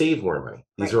want to save more money?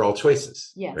 These are all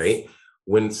choices, right?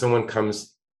 When someone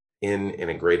comes in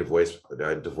a gray divorce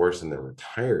and they're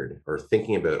retired or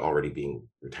thinking about already being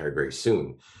retired very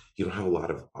soon, you don't have a lot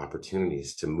of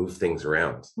opportunities to move things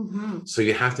around. So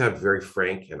you have to have very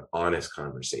frank and honest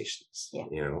conversations.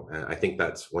 And I think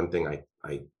that's one thing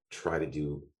I try to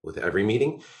do with every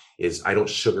meeting is I don't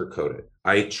sugarcoat it.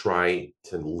 I try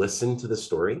to listen to the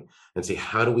story and say,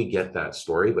 how do we get that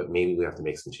story? But maybe we have to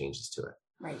make some changes to it.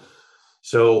 Right.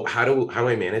 So how do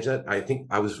I manage that? I think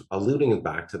I was alluding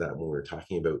back to that when we were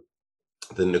talking about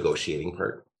the negotiating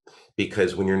part.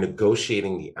 because when you're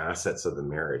negotiating the assets of the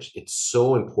marriage, it's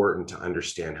so important to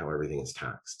understand how everything is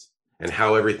taxed and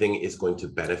how everything is going to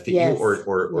benefit you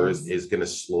or is going to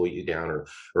slow you down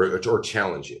or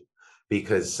challenge you.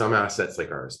 Because some assets like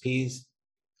RSPs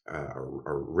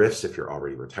or RIFs, if you're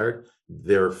already retired,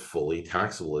 they're fully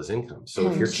taxable as income. So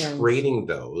if you're trading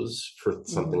those for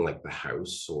something like the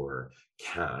house or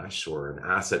cash or an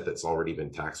asset that's already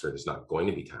been taxed or is not going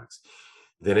to be taxed,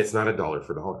 then it's not a dollar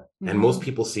for dollar. And most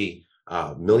people see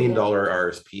 $1 million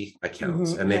RSP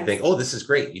accounts and they think, oh, this is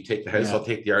great. You take the house, I'll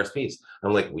take the RSPs.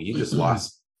 I'm like, well, you just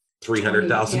lost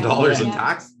 $300,000 in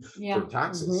tax for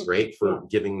taxes, right? For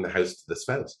giving the house to the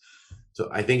spouse. So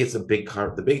I think it's the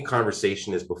big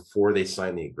conversation is before they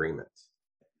sign the agreement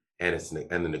and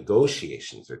the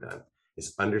negotiations are done,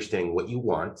 is understanding what you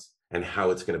want and how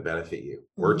it's going to benefit you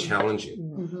or challenge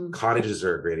you. Cottages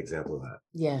are a great example of that.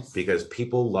 Yes. Because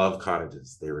people love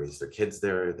cottages. They raise their kids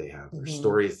there. They have their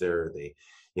stories there. They,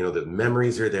 the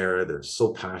memories are there. They're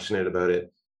so passionate about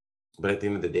it. But at the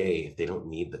end of the day, if they don't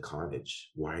need the cottage,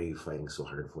 why are you fighting so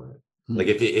hard for it? Like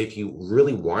if you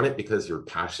really want it because you're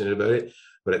passionate about it,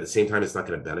 but at the same time, it's not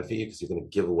going to benefit you because you're going to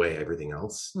give away everything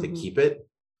else to keep it.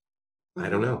 I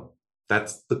don't know.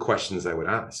 That's the questions I would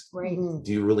ask. Right.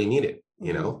 Do you really need it?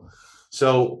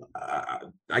 So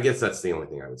I guess that's the only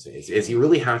thing I would say is you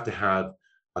really have to have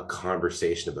a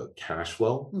conversation about cash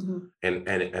flow and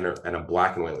a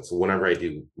black and white one. So whenever I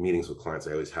do meetings with clients,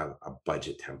 I always have a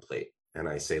budget template. And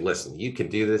I say, listen, you can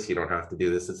do this. You don't have to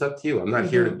do this. It's up to you. I'm not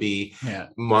here to be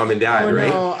mom and dad, right?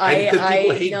 No,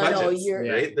 people hate budgets,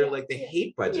 right? They're like, they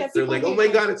hate budgets. They're like, oh my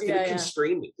God, it's going to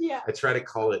constrain me. I try to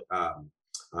call it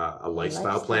a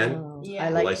lifestyle plan. I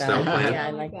like lifestyle that. plan. Yeah,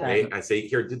 I like that. Right? I say,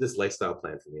 here, do this lifestyle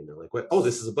plan for me. And they're like, what? Oh,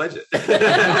 this is a budget.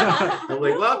 I'm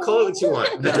like, well, call it what you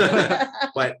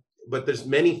want. But there's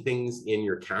many things in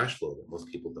your cash flow that most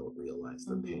people don't realize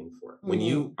they're paying for. When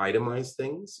you itemize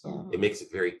things, it makes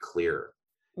it very clear.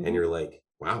 And you're like,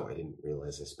 wow, I didn't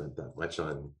realize I spent that much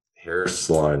on hair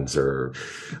salons or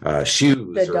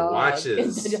shoes or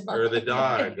watches or the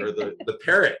dog or the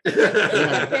parrot.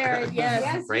 The parrot,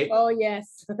 yes. Right? Oh,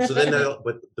 yes. So then,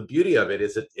 but the beauty of it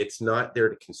is that it's not there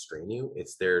to constrain you.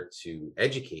 It's there to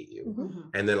educate you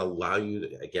and then allow you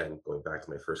to, again, going back to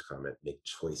my first comment, make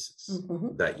choices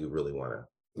that you really want to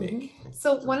make.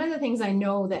 So one of the things I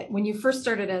know that when you first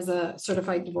started as a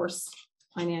certified divorce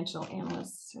financial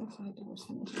analyst, certified divorce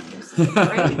financial analyst,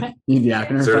 right?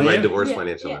 Certified divorce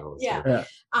financial analyst.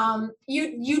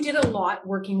 You did a lot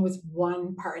working with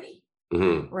one party,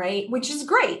 right? Which is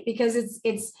great because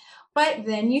it's but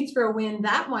then you throw in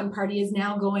that one party is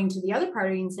now going to the other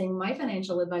party and saying, my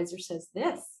financial advisor says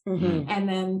this. And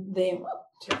then they,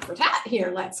 tit for tat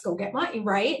here, let's go get money,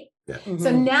 right?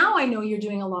 So now I know you're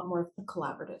doing a lot more of the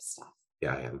collaborative stuff.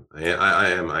 Yeah, I am. I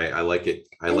am. I like it.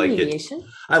 I like mediation. it.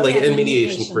 I like it in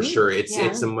mediation for sure. It's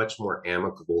a much more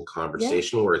amicable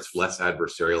conversation where it's less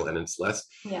adversarial and it's less.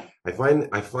 I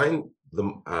find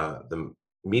the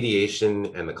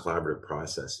mediation and the collaborative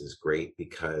process is great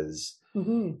because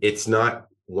it's not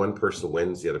one person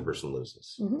wins, the other person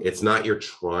loses. It's not you're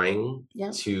trying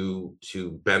to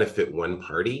benefit one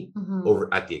party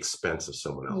over at the expense of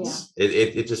someone else.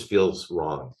 It just feels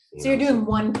wrong. You're doing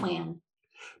one plan.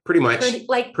 Pretty much,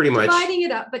 pretty much dividing it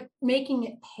up, but making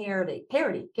it parity,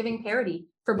 giving parity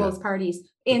for both parties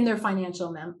in their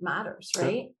financial matters,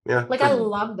 right? I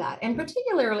love that. And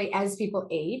particularly as people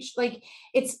age,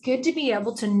 it's good to be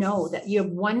able to know that you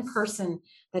have one person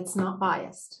that's not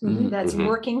biased, that's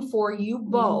working for you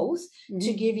both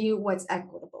to give you what's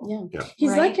equitable.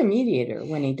 He's like a mediator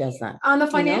when he does that. On the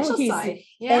financial side.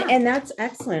 And that's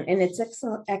excellent. And it's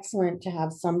excellent to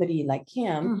have somebody like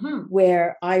him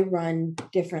where I run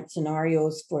different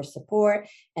scenarios for support.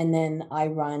 And then I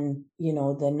run,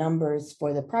 the numbers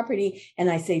for the property.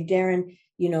 And I say, Darren,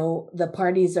 the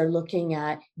parties are looking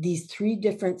at these 3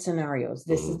 different scenarios.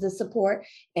 This is the support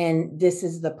and this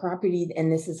is the property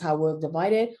and this is how we'll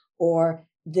divide it, or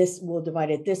this will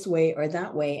divide it this way or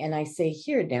that way. And I say,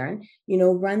 here, Darren,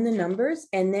 run the numbers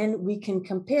and then we can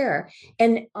compare.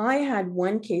 And I had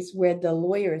one case where the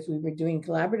lawyers, we were doing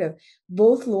collaborative,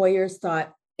 both lawyers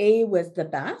thought A was the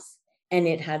best and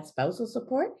it had spousal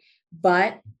support.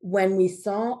 But when we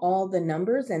saw all the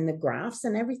numbers and the graphs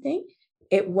and everything,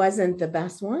 it wasn't the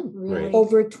best one. Really?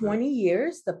 Over 20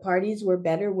 years, the parties were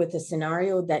better with a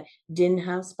scenario that didn't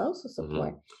have spousal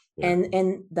support.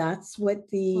 And that's what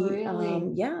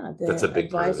that's a big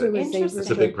part of it. That's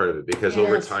a big part of it because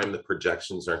over time, the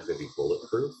projections aren't going to be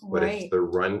bulletproof, but if they're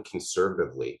run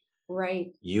conservatively,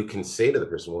 you can say to the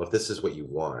person, well, if this is what you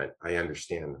want, I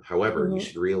understand. However, you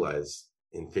should realize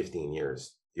in 15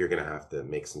 years, you're going to have to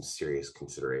make some serious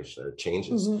consideration or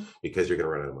changes Mhm. because you're going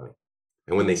to run out of money.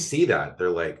 And when they see that, they're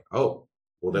like, oh,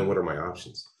 well, then what are my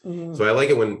options? Mhm. So I like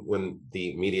it when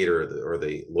the mediator or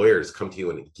the lawyers come to you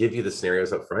and give you the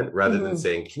scenarios up front rather than Mhm.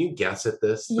 saying, can you guess at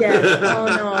this? Yes.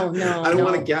 Oh, no, I don't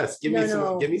want to no. guess. Give me some,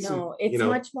 No. It's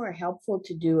much more helpful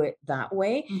to do it that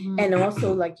way. Mhm. And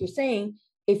also, like you're saying,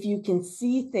 if you can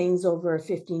see things over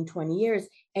 15, 20 years,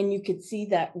 and you could see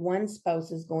that one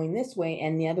spouse is going this way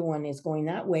and the other one is going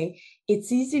that way,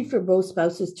 it's easy for both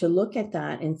spouses to look at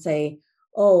that and say,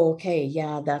 oh, okay,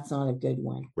 yeah, that's not a good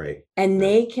one. right. And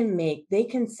Yeah. they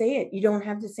can say it. You don't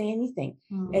have to say anything.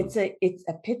 Mhm. It's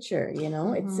a picture, you know,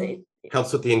 Mhm.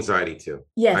 Helps with the anxiety too,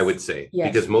 yes, I would say, yes.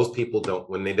 because most people don't,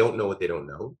 when they don't know what they don't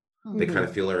know, they Mhm. kind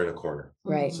of feel they're in a corner.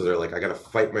 Right. So they're like, I got to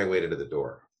fight my way to the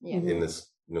door Yeah. Mhm. in this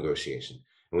negotiation.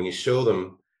 And when you show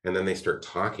them and then they start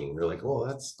talking, they're like, oh,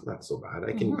 that's not so bad.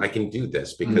 I can do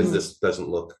this because Mhm. this doesn't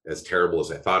look as terrible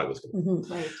as I thought it was going to be. Mhm.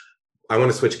 Right. I want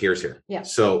to switch gears here. Yeah.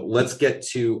 So let's get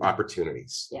to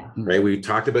opportunities. Yeah. Right. We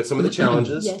talked about some of the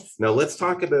challenges. Yes. Now let's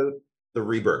talk about the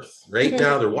rebirth. Right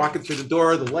now they're walking through the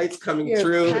door, the lights coming You're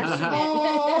through.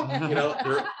 passionate. You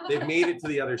know, they've made it to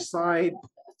the other side.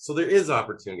 So there is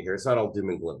opportunity here. It's not all doom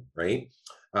and gloom, right?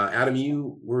 Adam,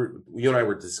 you and I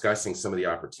were discussing some of the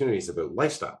opportunities about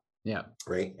lifestyle. Yeah.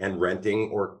 Right. And renting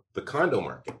or the condo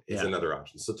market is Yeah. another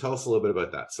option. So tell us a little bit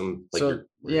about that. So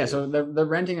the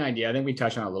renting idea, I think we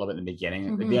touched on it a little bit in the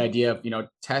beginning. Mhm. The idea of,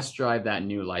 test drive that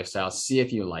new lifestyle, see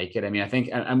if you like it. I mean, I think,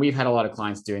 and we've had a lot of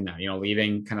clients doing that,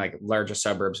 leaving kind of like larger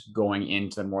suburbs, going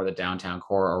into more the downtown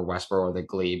core or Westboro or the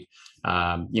Glebe,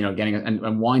 getting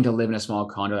and wanting to live in a small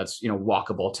condo that's,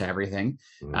 walkable to everything,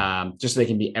 Mhm. just so they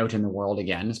can be out in the world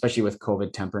again, especially with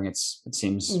COVID tempering. It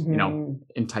seems, Mhm.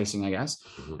 enticing, I guess.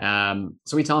 Mhm.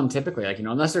 So we tell them typically,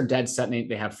 unless they're dead set and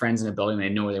they have friends in the building, they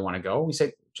know where they want to go. We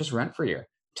say, just rent for a year,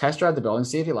 test drive the building,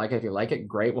 see if you like it. If you like it,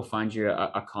 great. We'll find you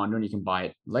a condo and you can buy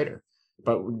it later.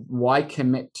 But why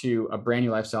commit to a brand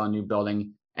new lifestyle, a new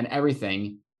building and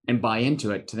everything and buy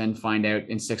into it to then find out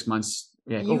in 6 months,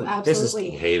 You this is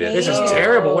absolutely hate it. this is Oh.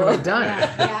 terrible. What have I done?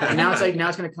 Yeah. And now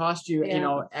it's going to cost you,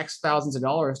 Yeah. X thousands of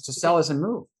dollars to sell this and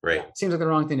move. Right. Seems like the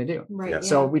wrong thing to do. Right. Yeah.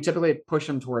 So we typically push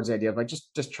them towards the idea of like,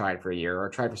 just try it for a year or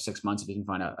try it for 6 months if you can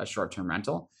find a short-term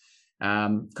rental.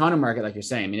 Condo market, like you're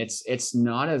saying, I mean, it's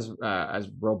not as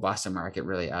robust a market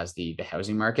really as the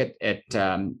housing market.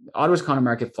 Ottawa's condo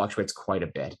market fluctuates quite a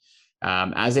bit.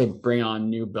 As they bring on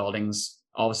new buildings,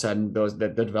 all of a sudden the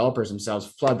developers themselves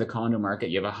flood the condo market.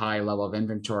 You have a high level of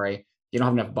inventory. You don't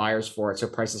have enough buyers for it, so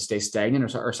prices stay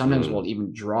stagnant, or sometimes will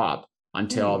even drop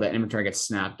until the inventory gets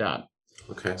snapped up.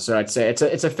 Okay. So I'd say it's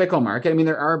a fickle market. I mean,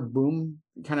 there are boom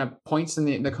kind of points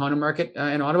in the condo market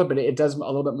in Ottawa, but it does a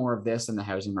little bit more of this than the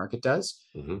housing market does.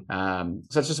 Mhm.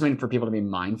 So it's just something for people to be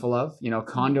mindful of.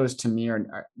 Condos to me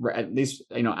are at least,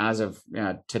 as of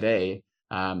today,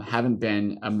 haven't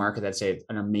been a market that's an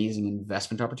amazing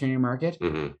investment opportunity market.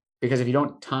 Mhm. Because if you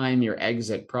don't time your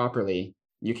exit properly,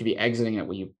 you could be exiting at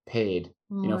what you paid,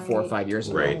 4 or 5 years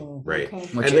ago, Right. Oh, Right.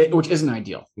 okay. which isn't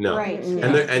ideal. No. Right. Mm-mm.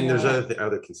 And there's Yeah.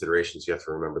 other considerations you have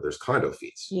to remember. There's condo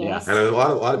fees. Yes. And a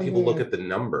lot of people Mhm. look at the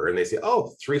number and they say,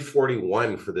 oh,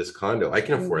 $341 for this condo. I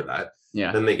can afford that.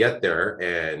 Yeah. Then they get there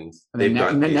and And they've then,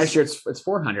 got and then these- next year it's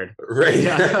 400. right.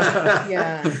 Yeah.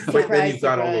 Yeah. But then Surprise, you've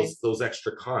got all surprise. those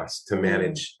extra costs to Mhm.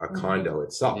 manage a Mhm. condo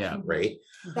itself. Yeah. Right.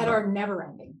 That are never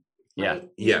ending. Yeah. right?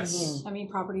 Yes. I mean,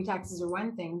 property taxes are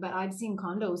one thing, but I've seen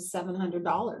condos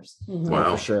 $700, Mhm.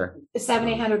 Wow. For sure.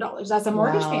 $700-800. That's a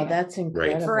mortgage Wow, payment that's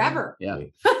incredible. forever. Yeah.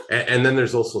 And then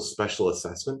there's also special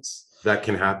assessments that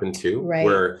can happen too, Right.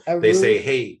 where A they say, roof.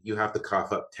 hey, you have to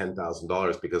cough up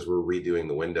 $10,000 because we're redoing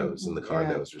the windows in the Yeah.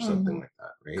 condos or something like that.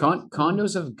 Right.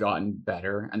 Condos have gotten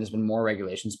better, and there's been more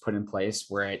regulations put in place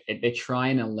where they try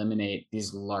and eliminate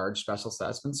these large special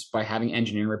assessments by having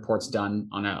engineering reports done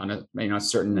on a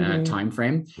certain Mhm. time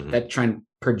frame Mhm. that try and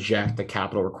project the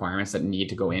capital requirements that need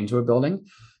to go into a building,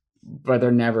 but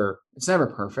it's never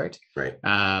perfect. Right.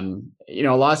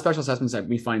 A lot of special assessments that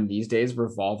we find these days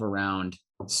revolve around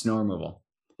snow removal.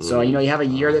 So, you have a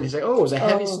year that is like, oh, it was a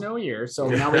heavy Oh. snow year. So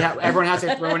now everyone has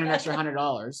to throw in an extra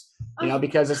 $100,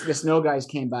 because the snow guys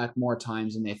came back more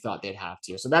times than they thought they'd have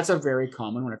to. So that's a very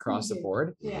common one across the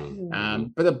board. Yeah.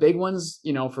 Mhm. But the big ones,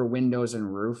 for windows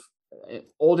and roof,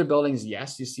 older buildings,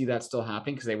 yes, you see that still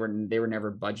happening because they were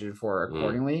never budgeted for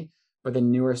accordingly. But the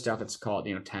newer stuff, it's called,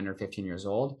 10 or 15 years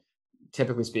old,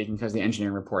 typically speaking, because the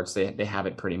engineering reports, they have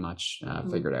it pretty much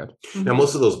figured out. Now,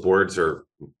 most of those boards are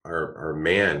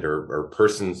manned or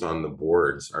persons on the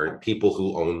boards are people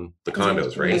who own the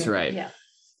condos, right? That's right. Yeah.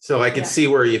 So I could Yeah. see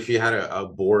where if you had a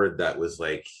board that was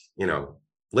like,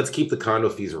 let's keep the condo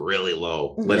fees really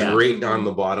low. Let's Yeah. rate on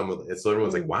the bottom of it. So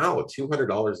everyone's like, Mm. wow,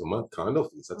 $200 a month condo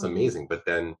fees. That's Mhm. amazing. But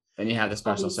then, Then you have the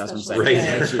special these assessment special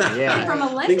section. assessments. Yeah. And from a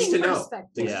Things lending to know. perspective,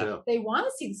 things Yeah. to know. they want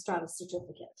to see the strata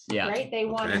certificate, Yeah. right? They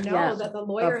want to Okay. know Yeah, that the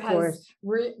lawyer of has course.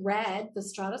 read the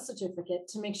strata certificate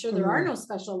to make sure there are no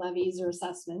special levies or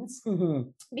assessments,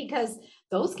 Mhm. because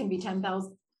those can be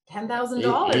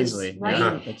 $10,000, Easily, right?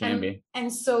 yeah, it can And- be.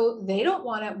 And so they don't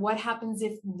want it. What happens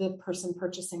if the person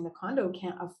purchasing the condo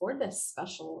can't afford this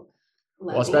special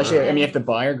levy? Well, especially, I mean, And- if the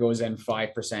buyer goes in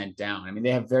 5% down, I mean,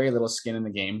 they have very little skin in the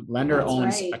game. Lender That's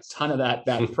owns right. a ton of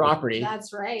that property.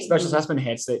 That's right. Special assessment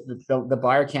hits, the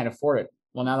buyer can't afford it.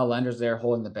 Well, now the lender's there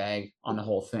holding the bag on the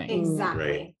whole thing. Exactly.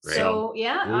 Right, right. So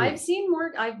yeah, Mm. I've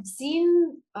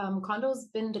seen condos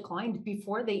been declined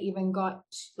before they even got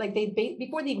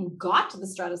before they even got to the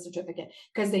strata certificate,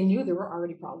 because they knew there were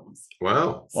already problems.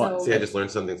 Wow. So See, I just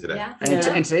learned something today. yeah, And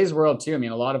Yeah. in today's world too, I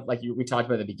mean, a lot of we talked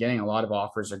about at the beginning, a lot of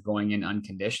offers are going in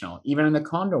unconditional, even in the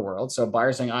condo world. So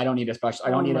buyers saying, I don't need Oh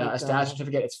my a status God.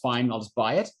 certificate. It's fine. I'll just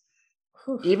buy it.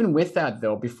 Whew. Even with that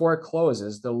though, before it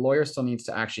closes, the lawyer still needs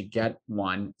to actually get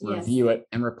one, Yes. review it,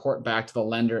 and report back to the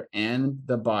lender and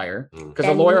the buyer. Mm. Because a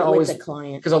And lawyer meet with always, the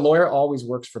client. because a lawyer always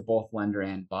works for both lender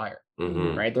and buyer,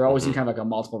 Mhm. right? They're always in Mhm. kind of like a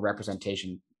multiple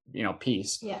representation,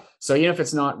 piece. yeah, So even if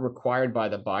it's not required by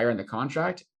the buyer in the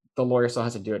contract, the lawyer still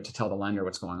has to do it to tell the lender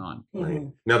what's going on. Right.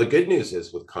 Mhm. Now, the good news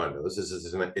is with condos,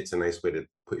 it's a nice way to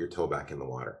put your toe back in the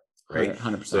water, right?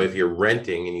 100%. So if you're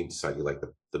renting and you decide you like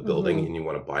the building Mhm. and you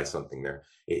want to buy something there,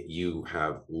 you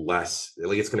have less,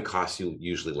 like it's going to cost you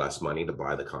usually less money to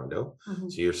buy the condo.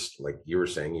 Mhm. So you're like you were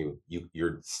saying,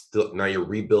 you're still now you're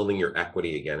rebuilding your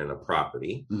equity again in a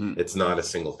property. Mhm. It's not a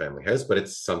single family house, but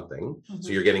it's something. So Mhm.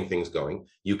 you're getting things going.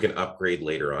 You can upgrade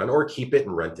later on or keep it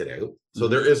and rent it out. So Mhm.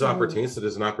 there is Mhm. opportunity. So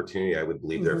there's an opportunity, I would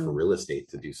believe, there for Mhm. real estate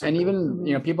to do something. And even,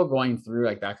 Mhm. people going through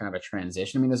like that kind of a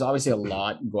transition. I mean, there's obviously a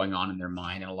lot going on in their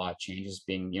mind and a lot of changes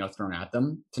being, thrown at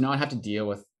them. To not have to deal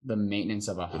with the maintenance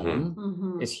of a home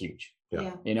Mhm. is huge.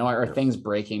 Yeah. Yeah. Or Yeah. things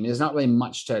breaking. There's not really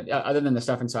much to, other than the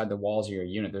stuff inside the walls of your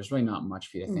unit, there's really not much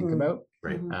for you to think Mhm. about.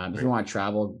 Right. Mhm. If you want to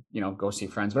travel, go see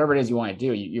friends, whatever it is you want to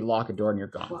do, you lock a door and you're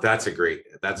gone. That's a great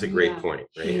Yeah. point,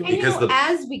 right? And And Because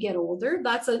as we get older,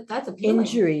 that's appealing.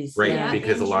 Injuries. right, Yeah,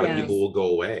 because a lot of injuries. people will go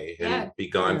away and Yeah. be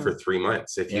gone Yeah. for 3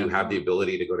 months. If you Yeah. have the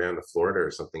ability to go down to Florida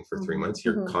or something for 3 Mhm. months,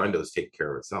 your Mhm. condos take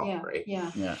care of itself, Yeah, right? yeah.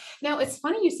 Yeah. Now it's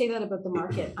funny you say that about the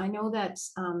market. I know that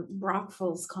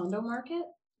Brockville's condo market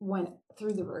went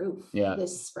through the roof Yeah.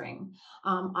 this spring.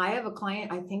 I have a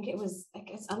client, I think it was, I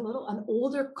guess, an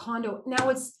older condo. Now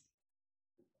it's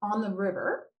on the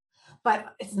river, but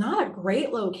it's not a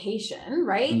great location,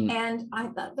 right? Mm. And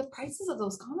the prices of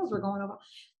those condos were going over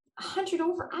 100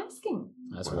 over asking.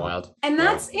 That's Wow. wild. And Wow.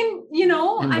 that's in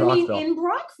Brockville. in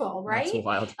Brockville, right? That's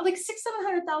wild. Like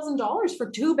 $600,000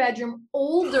 for 2-bedroom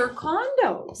older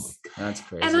condos. That's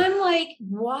crazy. And I'm like,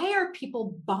 why are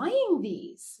people buying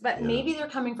these? But Yeah. maybe they're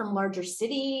coming from larger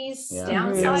cities, Yeah.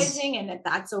 downsizing, and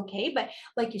that's okay. But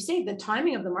like you say, the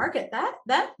timing of the market,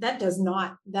 that is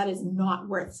not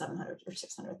worth 700 or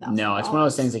 600,000. No, it's one of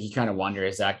those things like you kind of wonder,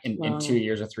 is that in Wow. 2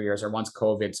 years or 3 years, or once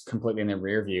COVID's completely in the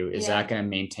rear view, is Yeah. that going to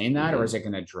maintain that or is it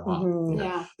going to drop? Mhm.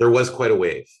 Yeah. There was quite a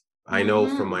wave. I know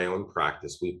Mhm. from my own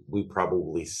practice, we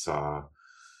probably saw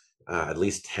at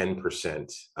least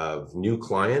 10% of new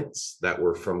clients that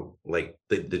were from like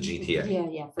the GTA.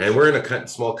 Yeah. for And sure. we're in a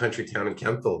small country town in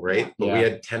Kemptville, right? Yeah. But we Yeah.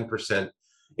 had 10%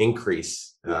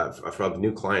 increase of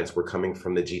new clients were coming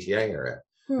from the GTA area.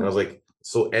 And I was like,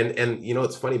 so, and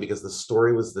it's funny because the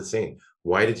story was the same.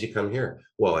 Why did you come here?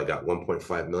 Well, I got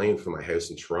 1.5 million for my house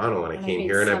in Toronto, and I came paid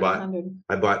here and I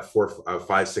 $700. bought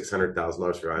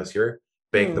 $500,000-$600,000 for a house here,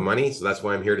 banked the Hmm. money. So that's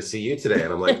why I'm here to see you today.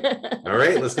 And I'm like, all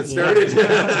right, let's get started.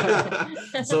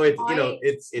 So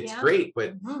it's Yeah. great,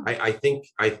 but Mhm.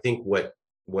 I think what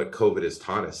COVID has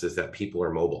taught us is that people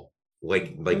are mobile.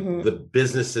 Like Mhm. the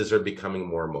businesses are becoming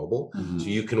more mobile, Mhm. so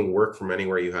you can work from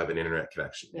anywhere you have an internet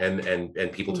connection, Yeah.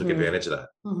 and people took Mhm. advantage of that,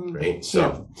 Mhm. right?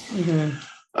 So Mhm.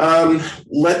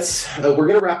 we're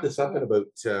gonna wrap this up in about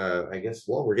I guess,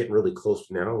 well, we're getting really close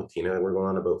now, Tina. We're going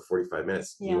on about 45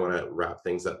 minutes. Do you Yeah. want to wrap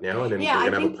things up now, and then Yeah, we're I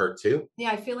gonna have a think- part 2? Yeah,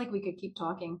 I feel like we could keep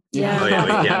talking. Yeah. Oh,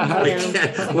 yeah. Yeah.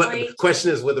 It's a Well, great- the question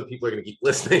is whether people are going to keep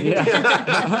listening.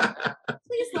 Yeah.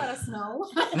 Please let us know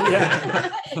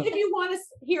Yeah. if you want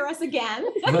to hear us again.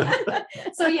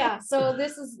 So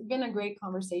this has been a great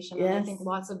conversation. And I Yes. think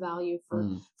lots of value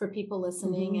for people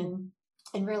listening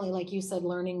and really, like you said,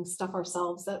 learning stuff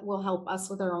ourselves that will help us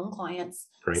with our own clients.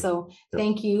 Great. So Yep.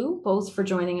 thank you both for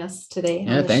joining us today. on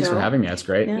Yeah, the thanks for show. having me. That's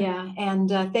great. Yeah. Yeah. And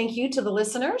thank you to the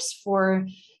listeners for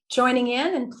joining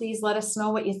in, and please let us know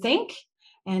what you think.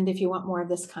 And if you want more of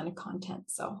this kind of content,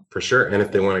 so. For sure. And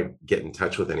if they want to get in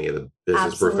touch with any of the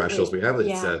business Absolutely. professionals we have, it's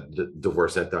Yeah.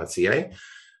 divorcenet.ca.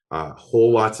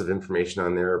 Whole lots of information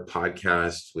on there,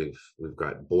 podcasts. We've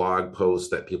got blog posts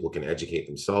that people can educate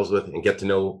themselves with and get to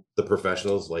know the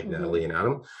professionals like Mhm. Natalie and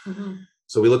Adam. Mhm.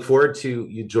 So we look forward to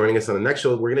you joining us on the next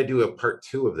show. We're going to do a part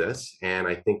 2 of this. And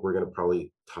I think we're going to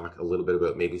probably talk a little bit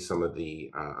about maybe some of the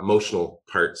emotional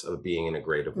parts of being in a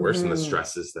gray divorce and the Mhm.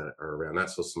 stresses that are around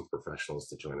that. So some professionals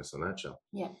to join us on that show.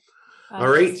 Yeah. All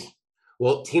right.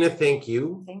 Well, Tina, thank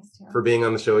you Thanks, Tara. for being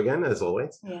on the show again, as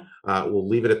always. Yeah. We'll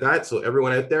leave it at that. So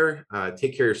everyone out there,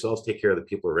 take care of yourselves, take care of the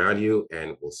people around you,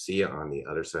 and we'll see you on the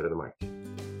other side of the mic.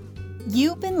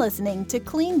 You've been listening to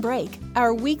Clean Break,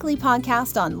 our weekly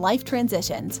podcast on life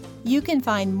transitions. You can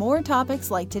find more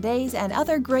topics like today's and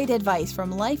other great advice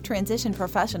from life transition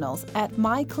professionals at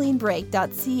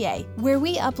mycleanbreak.ca, where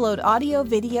we upload audio,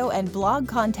 video, and blog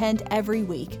content every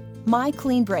week.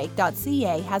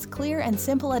 mycleanbreak.ca has clear and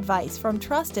simple advice from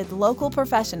trusted local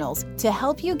professionals to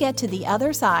help you get to the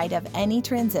other side of any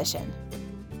transition.